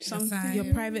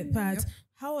your private parts.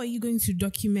 How are you going to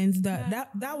document that?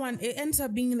 That one, it ends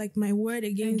up being like my word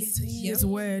against his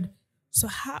word. So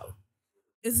how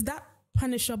is that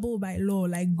punishable by law?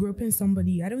 Like groping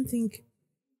somebody? I don't think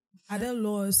other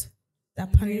laws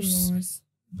that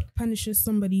punishes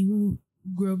somebody who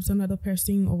gropes another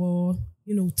person or,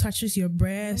 you know, touches your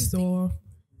breast or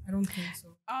I don't think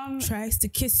so. Tries to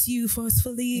kiss you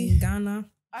forcefully in Ghana.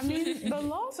 I mean, the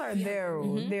laws are there.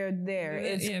 They're there.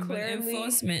 It's clearly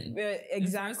enforcement.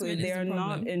 Exactly, they are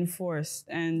not enforced.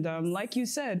 And like you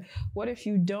said, what if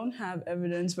you don't have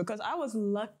evidence? Because I was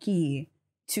lucky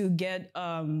to get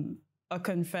a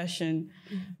confession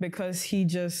because he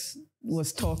just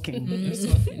was talking.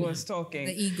 Was talking.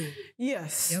 The ego.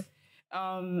 Yes. Yep.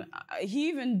 He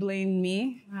even blamed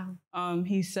me. Wow.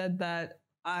 He said that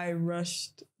I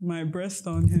rushed my breast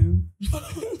on him.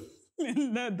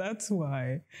 And that's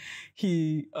why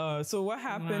he so what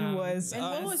happened was and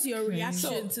what was your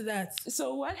reaction to that?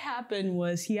 So what happened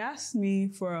was he asked me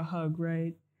for a hug,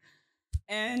 right?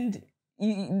 And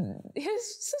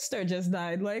his sister just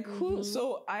died. Like who?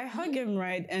 So I hug him,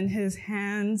 right? And his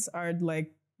hands are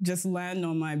like just land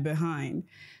on my behind.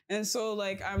 And so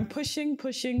like I'm pushing.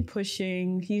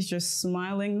 He's just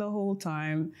smiling the whole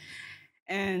time.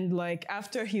 And like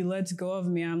after he lets go of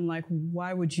me, I'm like,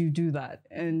 why would you do that?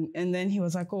 And then he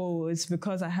was like, oh, it's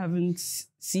because I haven't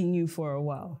seen you for a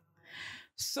while.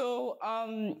 So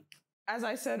as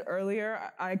I said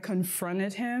earlier, I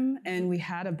confronted him and we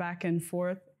had a back and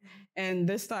forth. And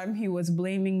this time he was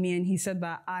blaming me and he said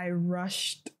that I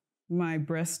rushed my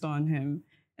breast on him.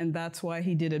 And that's why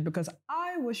he did it, because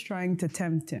I was trying to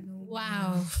tempt him.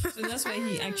 Wow. So that's why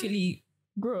he actually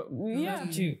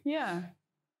loved you. Yeah.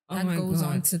 That goes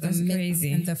on to the myth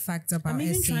and the fact about I'm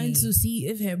even trying to see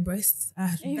if her breasts are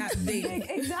that big.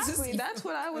 Exactly. That's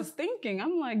what I was thinking.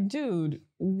 I'm like, dude,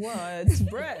 what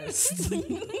breast?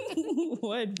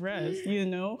 What breast, you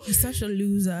know? He's such a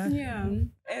loser. Yeah.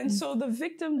 And so the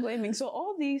victim blaming. So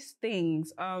all these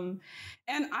things. And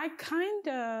I kind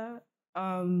of,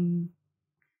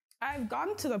 I've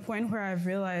gotten to the point where I've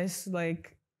realized,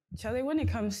 like, Charlie, when it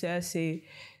comes to essay,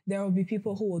 there will be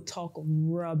people who will talk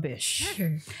rubbish.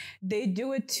 They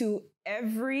do it to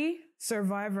every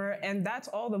survivor, and that's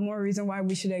all the more reason why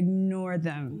we should ignore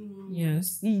them.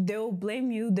 Yes. They'll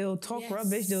blame you, they'll talk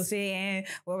rubbish, they'll say,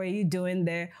 what were you doing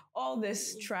there? All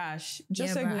this trash.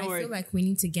 Just ignore I feel like we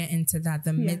need to get into that,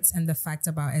 the myths and the facts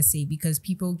about essay, because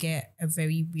people get a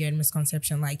very weird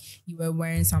misconception, like you were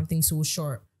wearing something so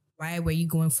short. Why were you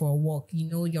going for a walk? You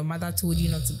know, your mother told you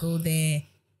not to go there.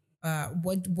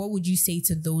 What would you say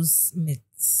to those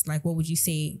myths? Like, what would you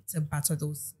say to batter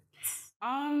those?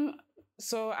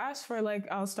 So as for like,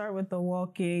 I'll start with the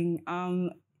walking.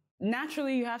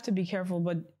 Naturally, you have to be careful,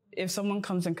 but if someone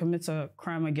comes and commits a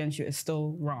crime against you, it's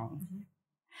still wrong.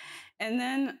 And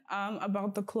then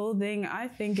about the clothing, I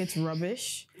think it's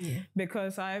rubbish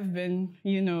because I've been,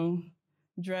 you know,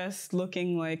 dressed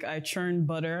looking like I churned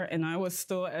butter and I was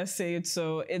still essayed.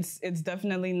 So it's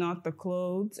definitely not the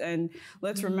clothes. And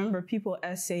let's remember, people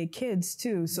essay kids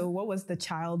too. So what was the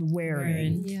child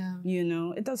wearing? Yeah. You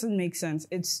know, it doesn't make sense.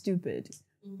 It's stupid.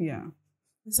 Yeah.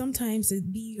 Sometimes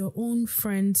it be your own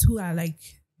friends who are like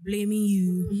blaming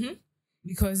you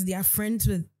because they are friends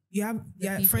with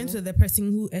friends with the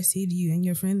person who essayed you, and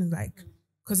your friend is like,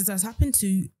 because it has happened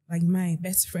to like my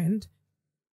best friend.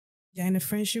 They're in a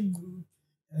friendship group.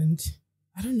 And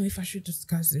I don't know if I should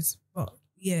discuss this, but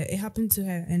yeah, it happened to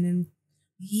her. And then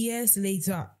years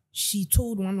later, she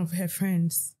told one of her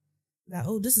friends that,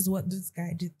 oh, this is what this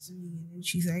guy did to me. And then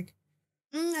she's like,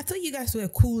 I thought you guys were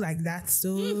cool like that.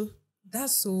 So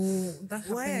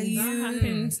why are you? That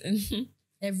happens.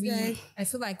 I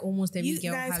feel like almost every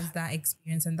girl has that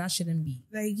experience, and that shouldn't be.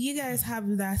 Like, you guys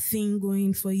have that thing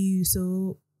going for you.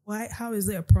 So how is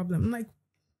there a problem? I'm like,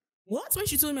 what? When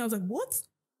she told me, I was like, what?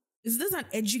 Is this an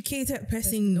educated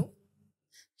person? No.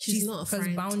 She's not a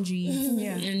friend. Boundaries.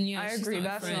 I agree.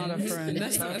 That's not a friend.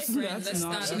 That's not a friend. Let's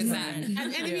start with that. An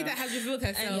enemy that has revealed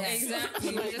herself.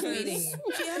 Exactly. Just waiting.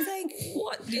 She was like,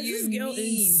 What do is you this girl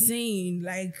mean? insane?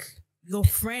 Like, your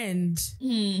friend.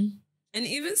 And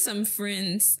even some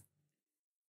friends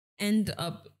end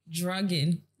up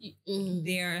drugging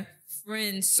their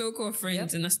friends, so-called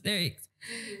friends in aesthetics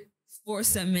for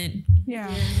some men.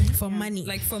 For money.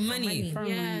 Like for money.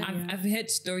 I've heard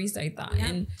stories like that.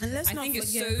 And let's I not think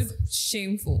forget, it's so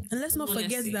shameful. and let's not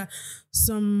forget honestly. that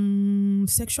some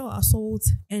sexual assault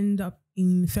end up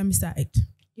in femicide.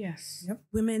 Yes.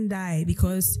 Women die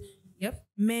because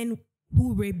men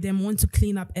who rape them want to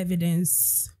clean up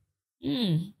evidence.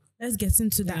 Let's get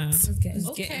into that. Let's get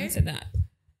into that.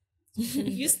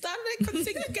 You started,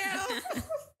 continue, girl.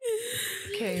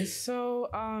 Okay, so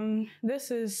this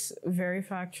is very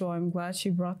factual. I'm glad she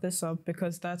brought this up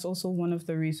because that's also one of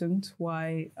the reasons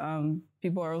why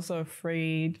people are also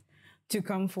afraid to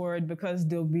come forward, because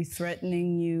they'll be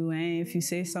threatening you. And if you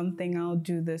say something, I'll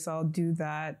do this, I'll do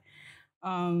that.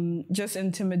 Just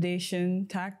intimidation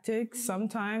tactics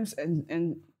sometimes,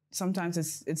 and sometimes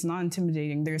it's not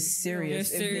intimidating. They're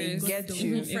serious. They're serious. If they get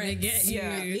you. If they get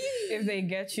you. If they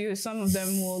get you, some of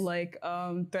them will like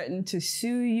threaten to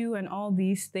sue you and all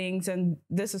these things. And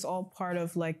this is all part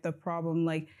of like the problem.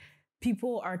 Like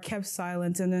people are kept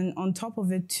silent. And then on top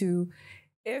of it too,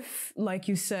 if like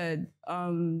you said,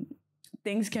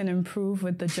 things can improve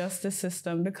with the justice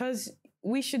system, because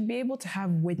we should be able to have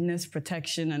witness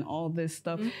protection and all this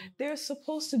stuff. They're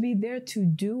supposed to be there to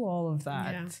do all of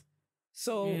that. Yeah.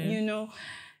 So, you know,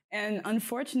 and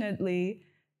unfortunately,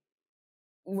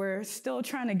 we're still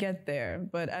trying to get there,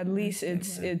 but at least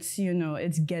it's you know,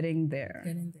 it's getting there.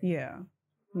 Yeah.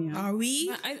 Are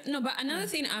we? But another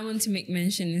thing I want to make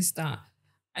mention is that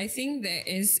I think there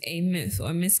is a myth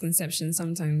or a misconception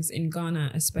sometimes in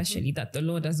Ghana, especially, that the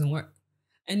law doesn't work.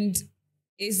 And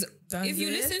if you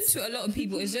listen to a lot of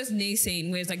people, it's just naysaying,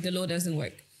 where it's like the law doesn't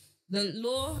work. The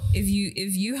law, if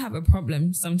you have a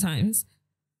problem sometimes,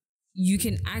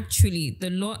 the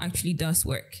law actually does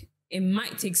work. It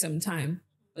might take some time,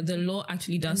 but the law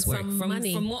actually does work.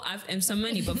 From what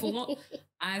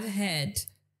I've heard,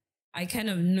 I kind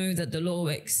of know that the law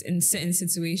works in certain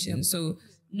situations. So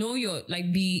know your,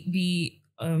 like, be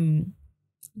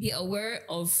aware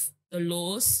of the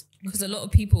laws, because a lot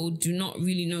of people do not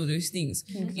really know those things,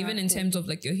 even in terms of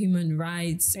like your human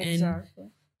rights and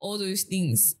all those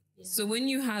things. So when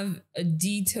you have a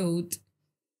detailed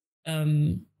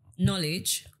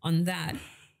knowledge on that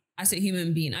as a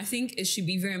human being, I think it should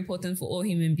be very important for all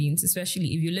human beings,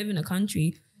 especially if you live in a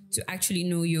country, to actually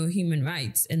know your human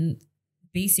rights and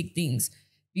basic things,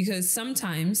 because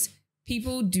sometimes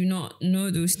people do not know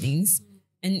those things.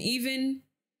 And even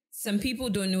some people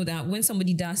don't know that when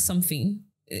somebody does something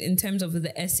in terms of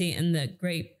the essay and the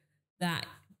grape, that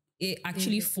it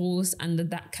actually falls under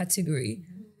that category.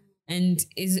 And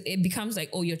it becomes like,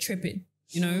 oh, you're tripping,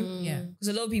 you know? Yeah. Because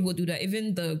a lot of people do that,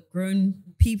 even the grown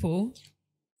people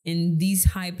in these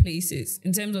high places,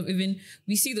 in terms of, even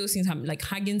we see those things happen, like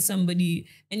hugging somebody,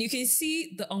 and you can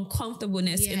see the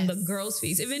uncomfortableness in the girl's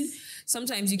face. Even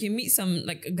sometimes you can meet some,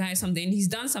 like a guy or something, and he's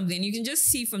done something, and you can just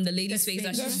see from the lady's face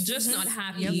that she's just not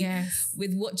happy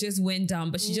with what just went down,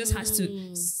 but she just has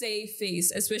to save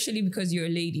face, especially because you're a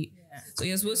lady. So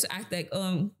you're supposed to act like,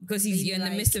 because you're in the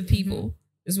midst of people,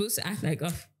 you're supposed to act like,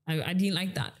 oh, I didn't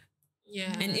like that.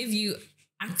 Yeah. And if you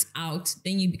act out,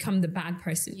 then you become the bad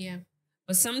person. Yeah.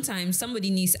 But sometimes somebody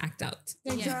needs to act out.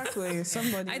 Exactly.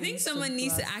 I think someone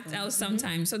needs to act out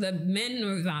sometimes, so that men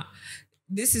know that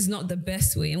this is not the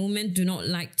best way, and women do not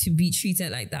like to be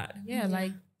treated like that. Yeah,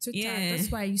 like TikTok.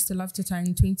 That's why I used to love TikTok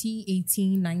in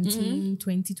 2018, 19,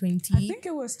 2020. I think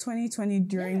it was 2020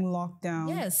 during lockdown.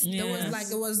 Yes. There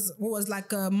was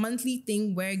like a monthly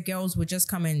thing where girls would just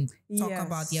come and talk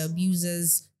about their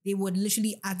abusers. They would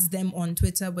literally add them on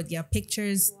Twitter with their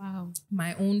pictures. Wow.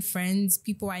 My own friends,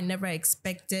 people I never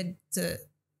expected to.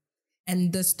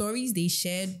 And the stories they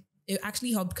shared, it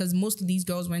actually helped, because most of these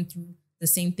girls went through the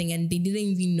same ththing and they didn't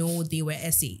even know they were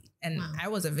SA'd. And I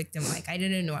was a victim. Like, I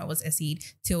didn't know I was SA'd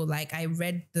till like I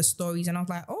read the stories and I was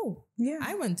like, oh, yeah,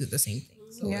 I went through the same thing.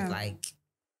 So it's like.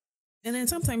 And then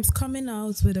sometimes coming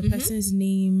out with a person's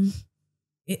name,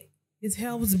 it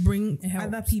helps bring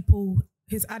other people,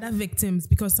 his other victims,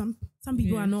 because some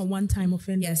people are not one-time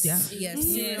offenders. Yes.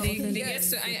 They get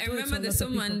so. I remember there's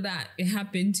someone that it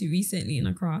happened to recently in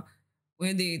Accra,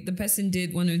 where the person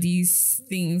did one of these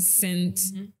things, sent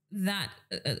that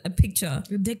a picture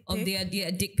of their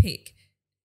dick pic.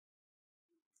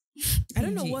 I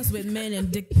don't know what's with men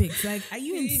and dick pics. Like, are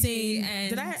you insane?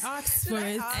 Did I ask for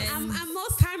it? And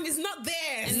most time it's not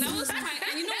there. And that was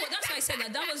and you know what? That's why I said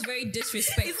that was very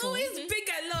disrespectful. It's always big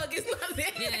and long. It's not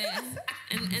there. Yeah,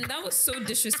 and that was so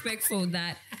disrespectful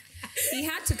that he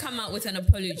had to come out with an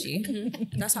apology.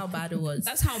 That's how bad it was.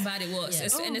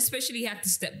 Yeah. And especially he had to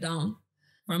step down.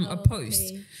 from a post.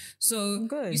 Okay. So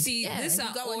Good. you see, Yeah, this you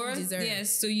are got what you all deserve.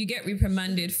 yes. So you get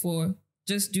reprimanded for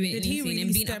just doing Did anything he and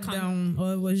really being step accountable. down,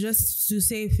 or it was just to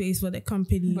save face for the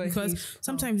company? But Because he's-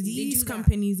 sometimes They these do that.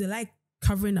 companies, they like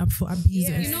covering up for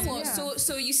abusers. You know what? Yeah.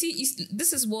 So you see,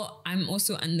 this is what I'm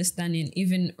also understanding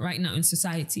even right now in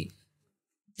society.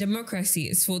 Democracy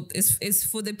is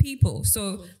for the people.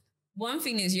 So one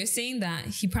thing is you're saying that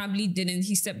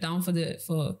he stepped down for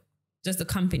just the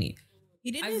company.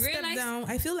 He didn't I've step realized- down.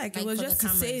 I feel like it was for the just to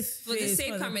cameras. save For the face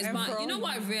same for the cameras, camera. but you know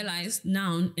what I've realized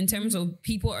now in terms of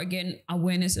people are getting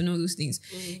awareness and all those things.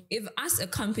 If as a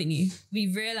company we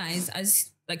realize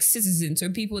as like citizens or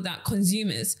people that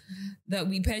consumers that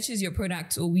we purchase your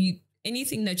product or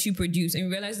anything that you produce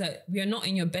and realize that we are not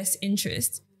in your best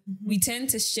interest, we tend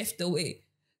to shift away.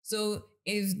 So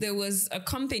if there was a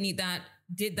company that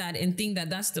did that and think that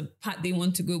that's the path they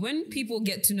want to go, when people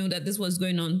get to know that this was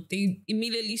going on, they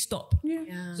immediately stop.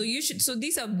 Yeah. So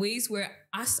these are ways where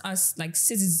us as like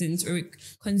citizens or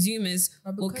consumers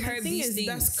will The curb thing these is, things.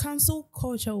 does cancel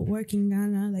culture work in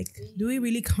Ghana? Like, do we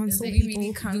really cancel Do we people?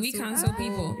 really Do we cancel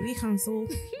people? Do we cancel?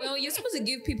 Well, you're supposed to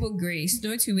give people grace,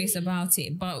 no two ways about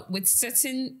it. But with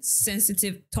certain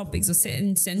sensitive topics or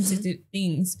certain sensitive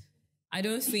things, I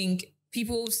don't think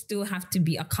people still have to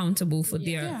be accountable for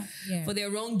their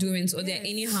wrongdoings or their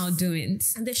anyhow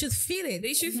doings. And they should feel it.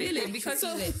 They should feel it because so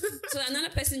another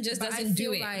person just But I doesn't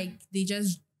feel do it. like they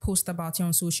just post about it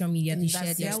on social media. They share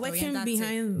their They're story, working and that's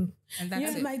behind. it. And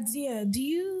that's it. My dear, do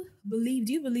you believe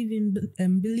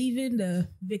in believing the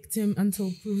victim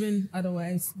until proven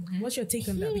otherwise? What's your take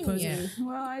on that? Because Yeah.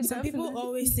 Well, I some people definitely-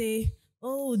 always say,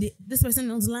 "Oh, this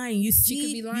person was lying." You see, She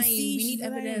could be you lying. see, We need she's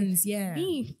lying. evidence. Yeah.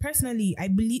 Me personally,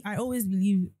 I always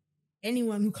believe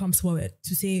anyone who comes forward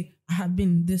to say, "I have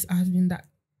been this, I have been that,"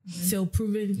 till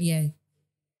proven Yeah.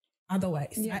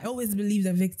 otherwise. Yeah. I always believe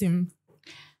the victim.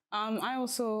 I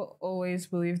also always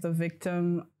believe the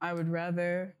victim. I would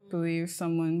rather believe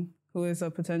someone who is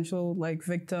a potential like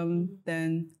victim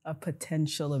than a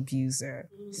potential abuser.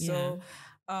 So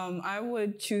I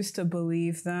would choose to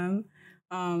believe them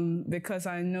because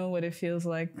I know what it feels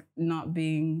like not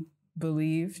being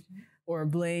believed or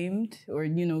blamed or,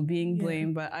 being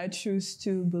blamed. But I choose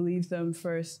to believe them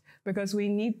first because we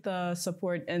need the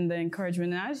support and the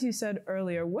encouragement. And as you said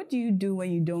earlier, what do you do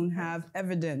when you don't have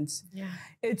evidence? Yeah.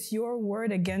 It's your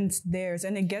word against theirs,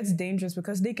 and it gets dangerous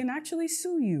because they can actually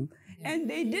sue you. And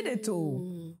they did it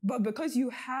too. But because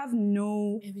you have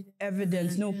no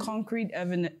evidence, no concrete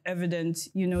evidence,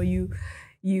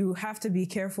 you have to be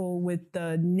careful with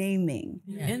the naming.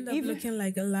 You end up looking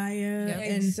like a liar.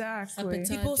 And Exactly.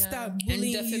 people start And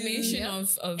bullying defamation you.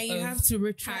 of and you have to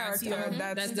retract.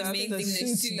 character. That's the main thing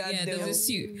they sue. Yeah, there's a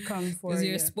suit. Come for Because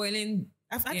you're you. spoiling.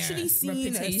 I've actually seen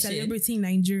a reputation. celebrity in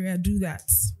Nigeria do that.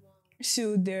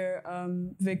 Sue their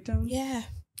victim. Yeah.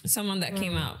 Someone that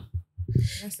came out.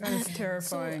 That is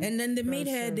terrifying. And then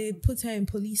they put her in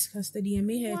police custody and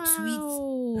made her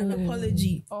tweet an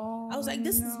apology. Oh, I was like,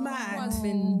 this is mad. What's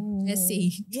been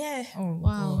essay? Yeah. Oh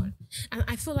Wow. And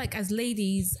I feel like as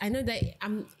ladies, I know that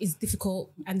it's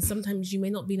difficult and sometimes you may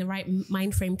not be in the right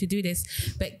mind frame to do this,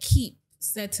 but keep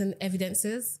certain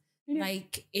evidences.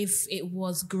 Like if it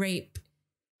was grape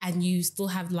and you still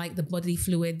have like the bodily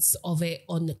fluids of it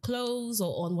on the clothes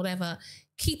or on whatever,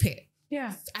 keep it.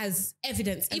 Yeah. As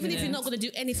evidence. Even if you're not going to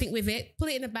do anything with it, put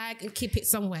it in a bag and keep it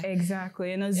somewhere.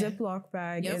 Exactly. In a Ziploc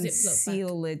bag and Ziploc bag.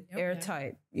 seal it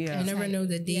airtight. Yeah. You never know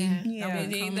the day. Yeah.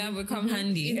 That would come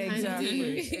handy.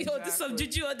 Exactly. Yo, this some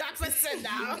juju or that person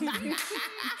now.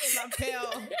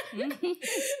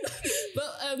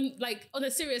 But like on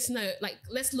a serious note, like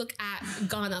let's look at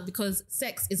Ghana because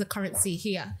sex is a currency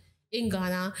here. In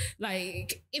Ghana,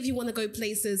 like if you want to go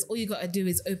places, all you got to do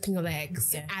is open your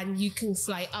legs and you can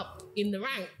fly up in the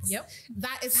ranks. Yep.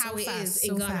 That is how So it fast, is in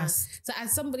so Ghana. fast. So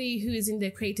as somebody who is in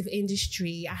the creative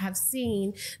industry, I have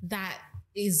seen that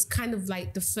is kind of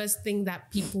like the first thing that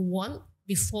people want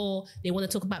before they want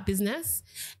to talk about business,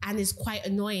 and it's quite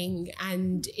annoying,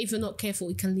 and if you're not careful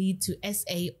it can lead to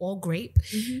SA or grape.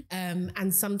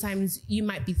 And sometimes you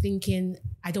might be thinking,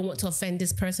 I don't want to offend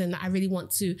this person, I really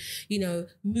want to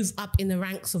move up in the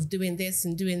ranks of doing this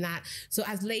and doing that. So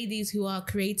as ladies who are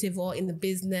creative or in the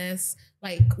business,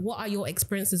 like what are your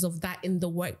experiences of that in the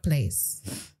workplace?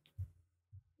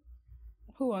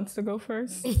 Who wants to go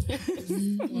first? Who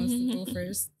wants to go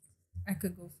first? I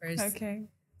could go first. Okay.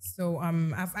 So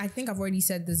I think I've already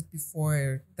said this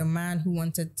before. The man who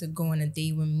wanted to go on a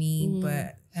date with me,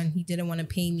 and he didn't want to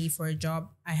pay me for a job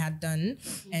I had done,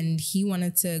 and he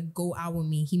wanted to go out with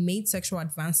me. He made sexual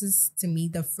advances to me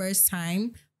the first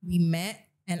time we met,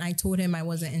 and I told him I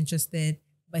wasn't interested,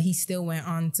 but he still went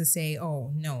on to say,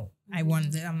 "Oh no, I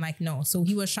want it. I'm like, no. So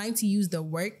he was trying to use the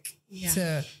work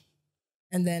to,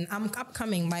 and then I'm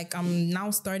upcoming, like I'm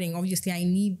now starting. Obviously, I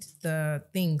need the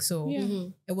thing. So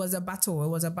it was a battle.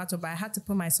 But I had to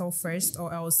put myself first,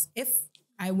 or else if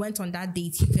I went on that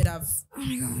date, he could have, oh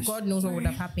my gosh, God knows what would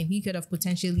have happened. He could have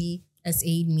potentially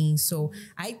SA'd me. So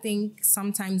I think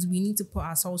sometimes we need to put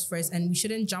ourselves first, and we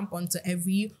shouldn't jump onto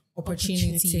every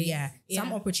opportunity. Yeah.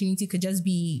 Some opportunity could just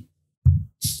be,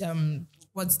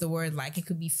 what's the word? Like it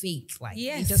could be fake. Like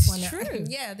they just want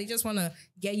to, they just want to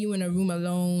get you in a room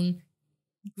alone,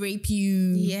 rape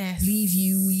you, leave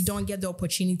you. You don't get the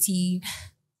opportunity.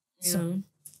 So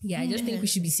I just think we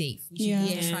should be safe. We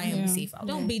should try and be safe out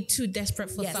Don't there. be too desperate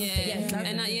for something.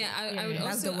 I would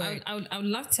also, I would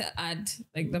love to add,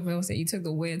 like the girl said, you took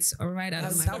the words right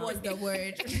out of my mouth. That was the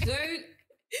word.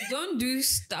 Don't do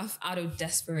stuff out of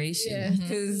desperation,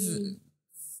 because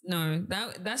no,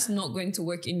 that's not going to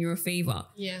work in your favor.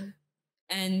 Yeah.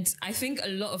 And I think a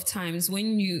lot of times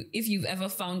if you've ever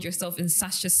found yourself in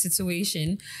such a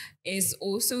situation, is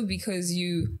also because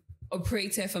you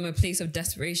operated from a place of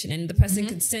desperation, and the person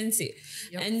could sense it.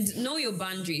 And know your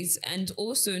boundaries, and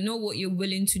also know what you're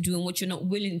willing to do and what you're not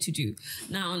willing to do.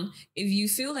 Now, if you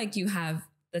feel like you have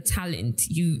the talent,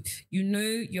 you know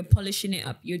you're polishing it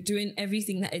up, you're doing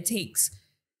everything that it takes,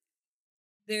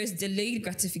 there's delayed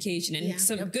gratification, and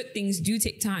some good things do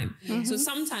take time. So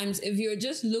sometimes if you're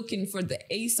just looking for the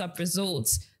ASAP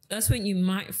results, that's when you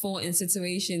might fall in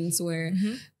situations where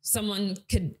someone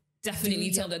could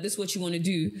definitely tell that this is what you want to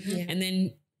do. And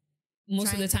then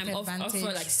most of the time offer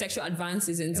like sexual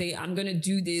advances and say, I'm going to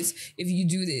do this if you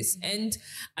do this. And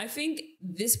I think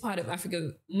this part of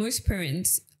Africa, most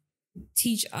parents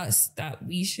teach us that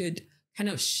we should kind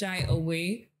of shy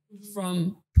away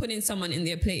from putting someone in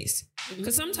their place.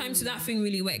 Because sometimes that thing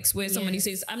really works, where somebody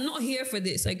says, I'm not here for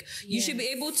this. Like you should be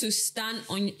able to stand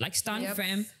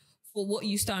firm for what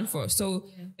you stand for. So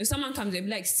if someone comes and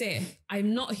be like, say,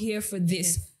 I'm not here for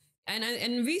this.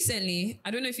 And recently,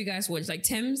 I don't know if you guys watched, like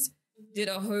Thames did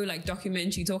a whole like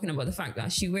documentary talking about the fact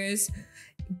that she wears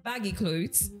baggy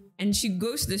clothes and she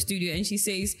goes to the studio and she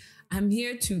says, I'm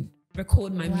here to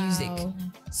record my music.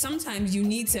 Sometimes you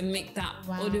need to make that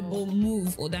audible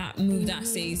move, or that move that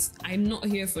says, I'm not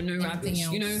here for no rubbish.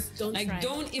 You know,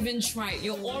 don't even try it.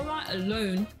 Your aura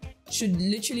alone should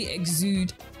literally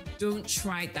exude, don't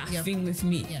try that thing with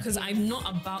me, because I'm not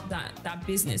about that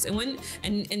business. And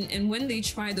when they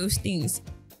try those things,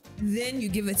 then you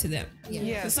give it to them.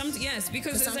 Because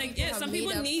it's like, some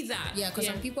people need that. Because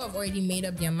some people have already made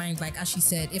up their mind. Like as she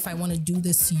said, if I want to do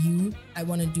this to you, I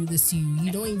want to do this to you.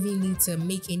 You don't even need to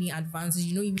make any advances.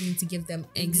 You don't even need to give them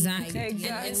exactly.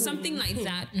 And something like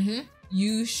that,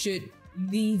 you should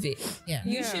leave it.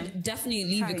 You should definitely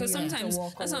leave it, because sometimes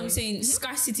that's what I'm saying,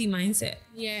 scarcity mindset.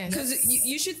 Because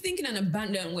you should think in an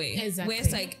abundant way. Where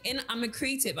it's like, I'm a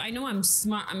creative, I know I'm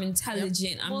smart, I'm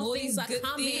intelligent, I'm all these good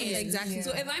things.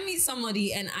 So if I meet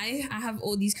somebody and I have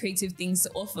all these creative things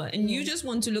to offer, and you just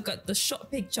want to look at the short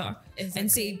picture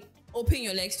and say, open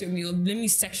your legs to me, or let me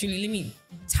touch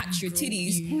your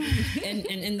titties,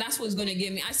 and that's what's gonna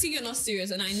get me. I see you're not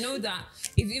serious, and I know that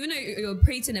even though you're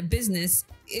operating a business,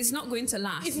 it's not going to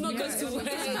last. It's not going to work.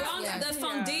 The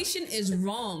foundation is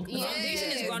wrong. The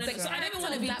foundation is wrong. So I don't even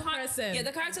want to be part.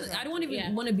 The character. I don't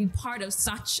even want to be part of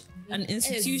such an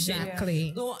institution.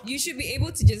 Exactly. So you should be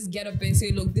able to just get up and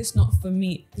say, look, this is not for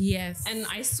me. Yes. And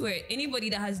I swear, anybody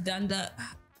that has done that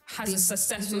has a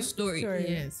successful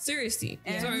story. Seriously.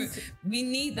 So we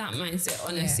need that mindset,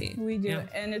 honestly. We do.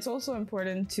 And it's also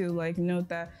important to like note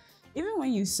that even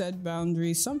when you set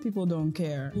boundaries, some people don't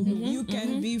care. You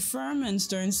can be firm and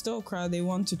stern, still cry, they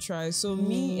want to try. So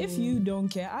me, if you don't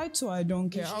care, I don't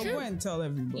care. I'll go and tell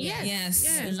everybody. Yes.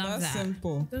 Love That's that.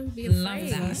 Simple. Don't be afraid. Love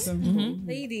that. Simple.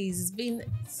 Ladies, it's been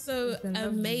so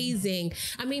amazing.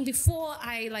 I mean, before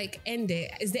I end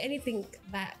it, is there anything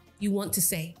that you want to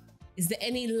say? Is there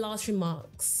any last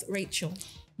remarks, Rachel?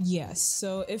 Yes.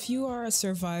 So if you are a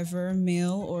survivor,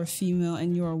 male or female,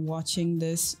 and you are watching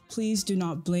this, please do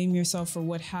not blame yourself for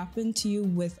what happened to you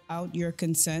without your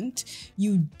consent.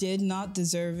 You did not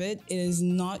deserve it. It is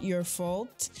not your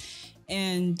fault.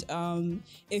 And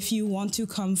if you want to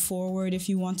come forward, if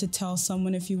you want to tell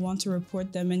someone, if you want to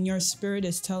report them, and your spirit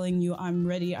is telling you, I'm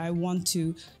ready, I want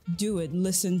to do it,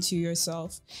 listen to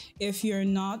yourself. If you're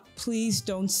not, please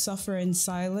don't suffer in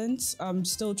silence.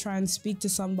 Still try and speak to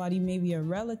somebody, maybe a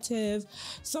relative,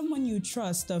 someone you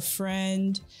trust, a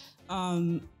friend.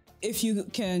 if you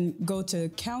can go to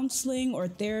counseling or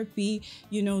therapy,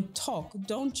 you know, talk.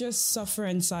 Don't just suffer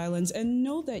in silence, and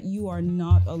know that you are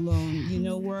not alone. You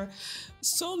know,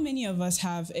 so many of us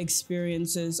have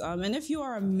experiences. And if you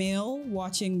are a male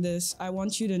watching this, I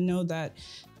want you to know that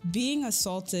being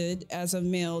assaulted as a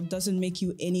male doesn't make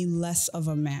you any less of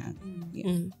a man.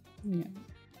 Yeah.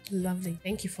 Lovely.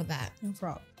 Thank you for that. No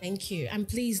problem. Thank you. And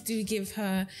please do give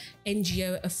her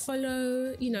NGO a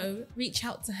follow, you know, reach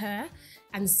out to her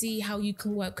and see how you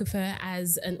can work with her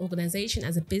as an organization,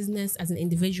 as a business, as an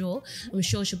individual. I'm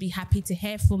sure she'll be happy to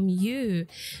hear from you.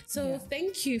 So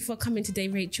thank you for coming today,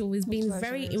 Rachel. It's been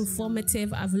very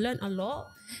informative. I've learned a lot.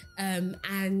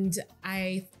 And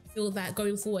I feel that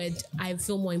going forward, I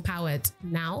feel more empowered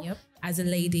now as a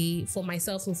lady, for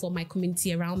myself and for my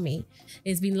community around me.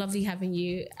 It's been lovely having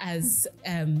you as,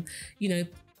 you know,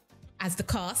 as the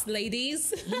cast,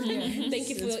 ladies. Thank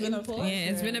you for your input.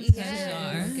 Yeah, it's been a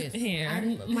pleasure here.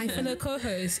 And my fellow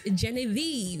co-host,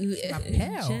 Genevieve.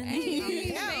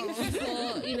 Thank you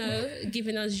for, you know,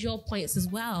 giving us your points as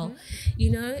well.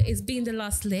 You know, it's been the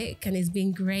last lick and it's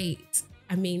been great.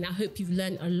 I mean, I hope you've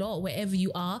learned a lot wherever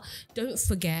you are. Don't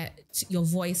forget, your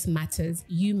voice matters.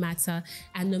 You matter.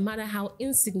 And no matter how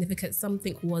insignificant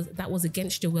something was that was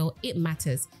against your will, it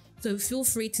matters. So feel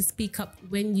free to speak up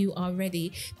when you are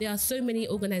ready. There are so many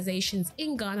organizations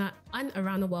in Ghana and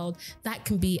around the world that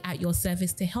can be at your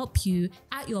service to help you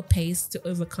at your pace to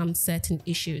overcome certain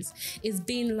issues. It's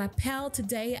been Lapel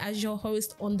today as your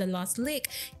host on The Last Lick.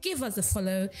 Give us a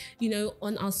follow, you know,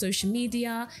 on our social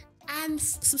media, and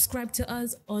subscribe to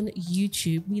us on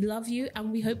YouTube. We love you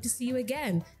and we hope to see you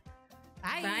again.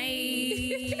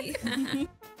 Bye. Bye.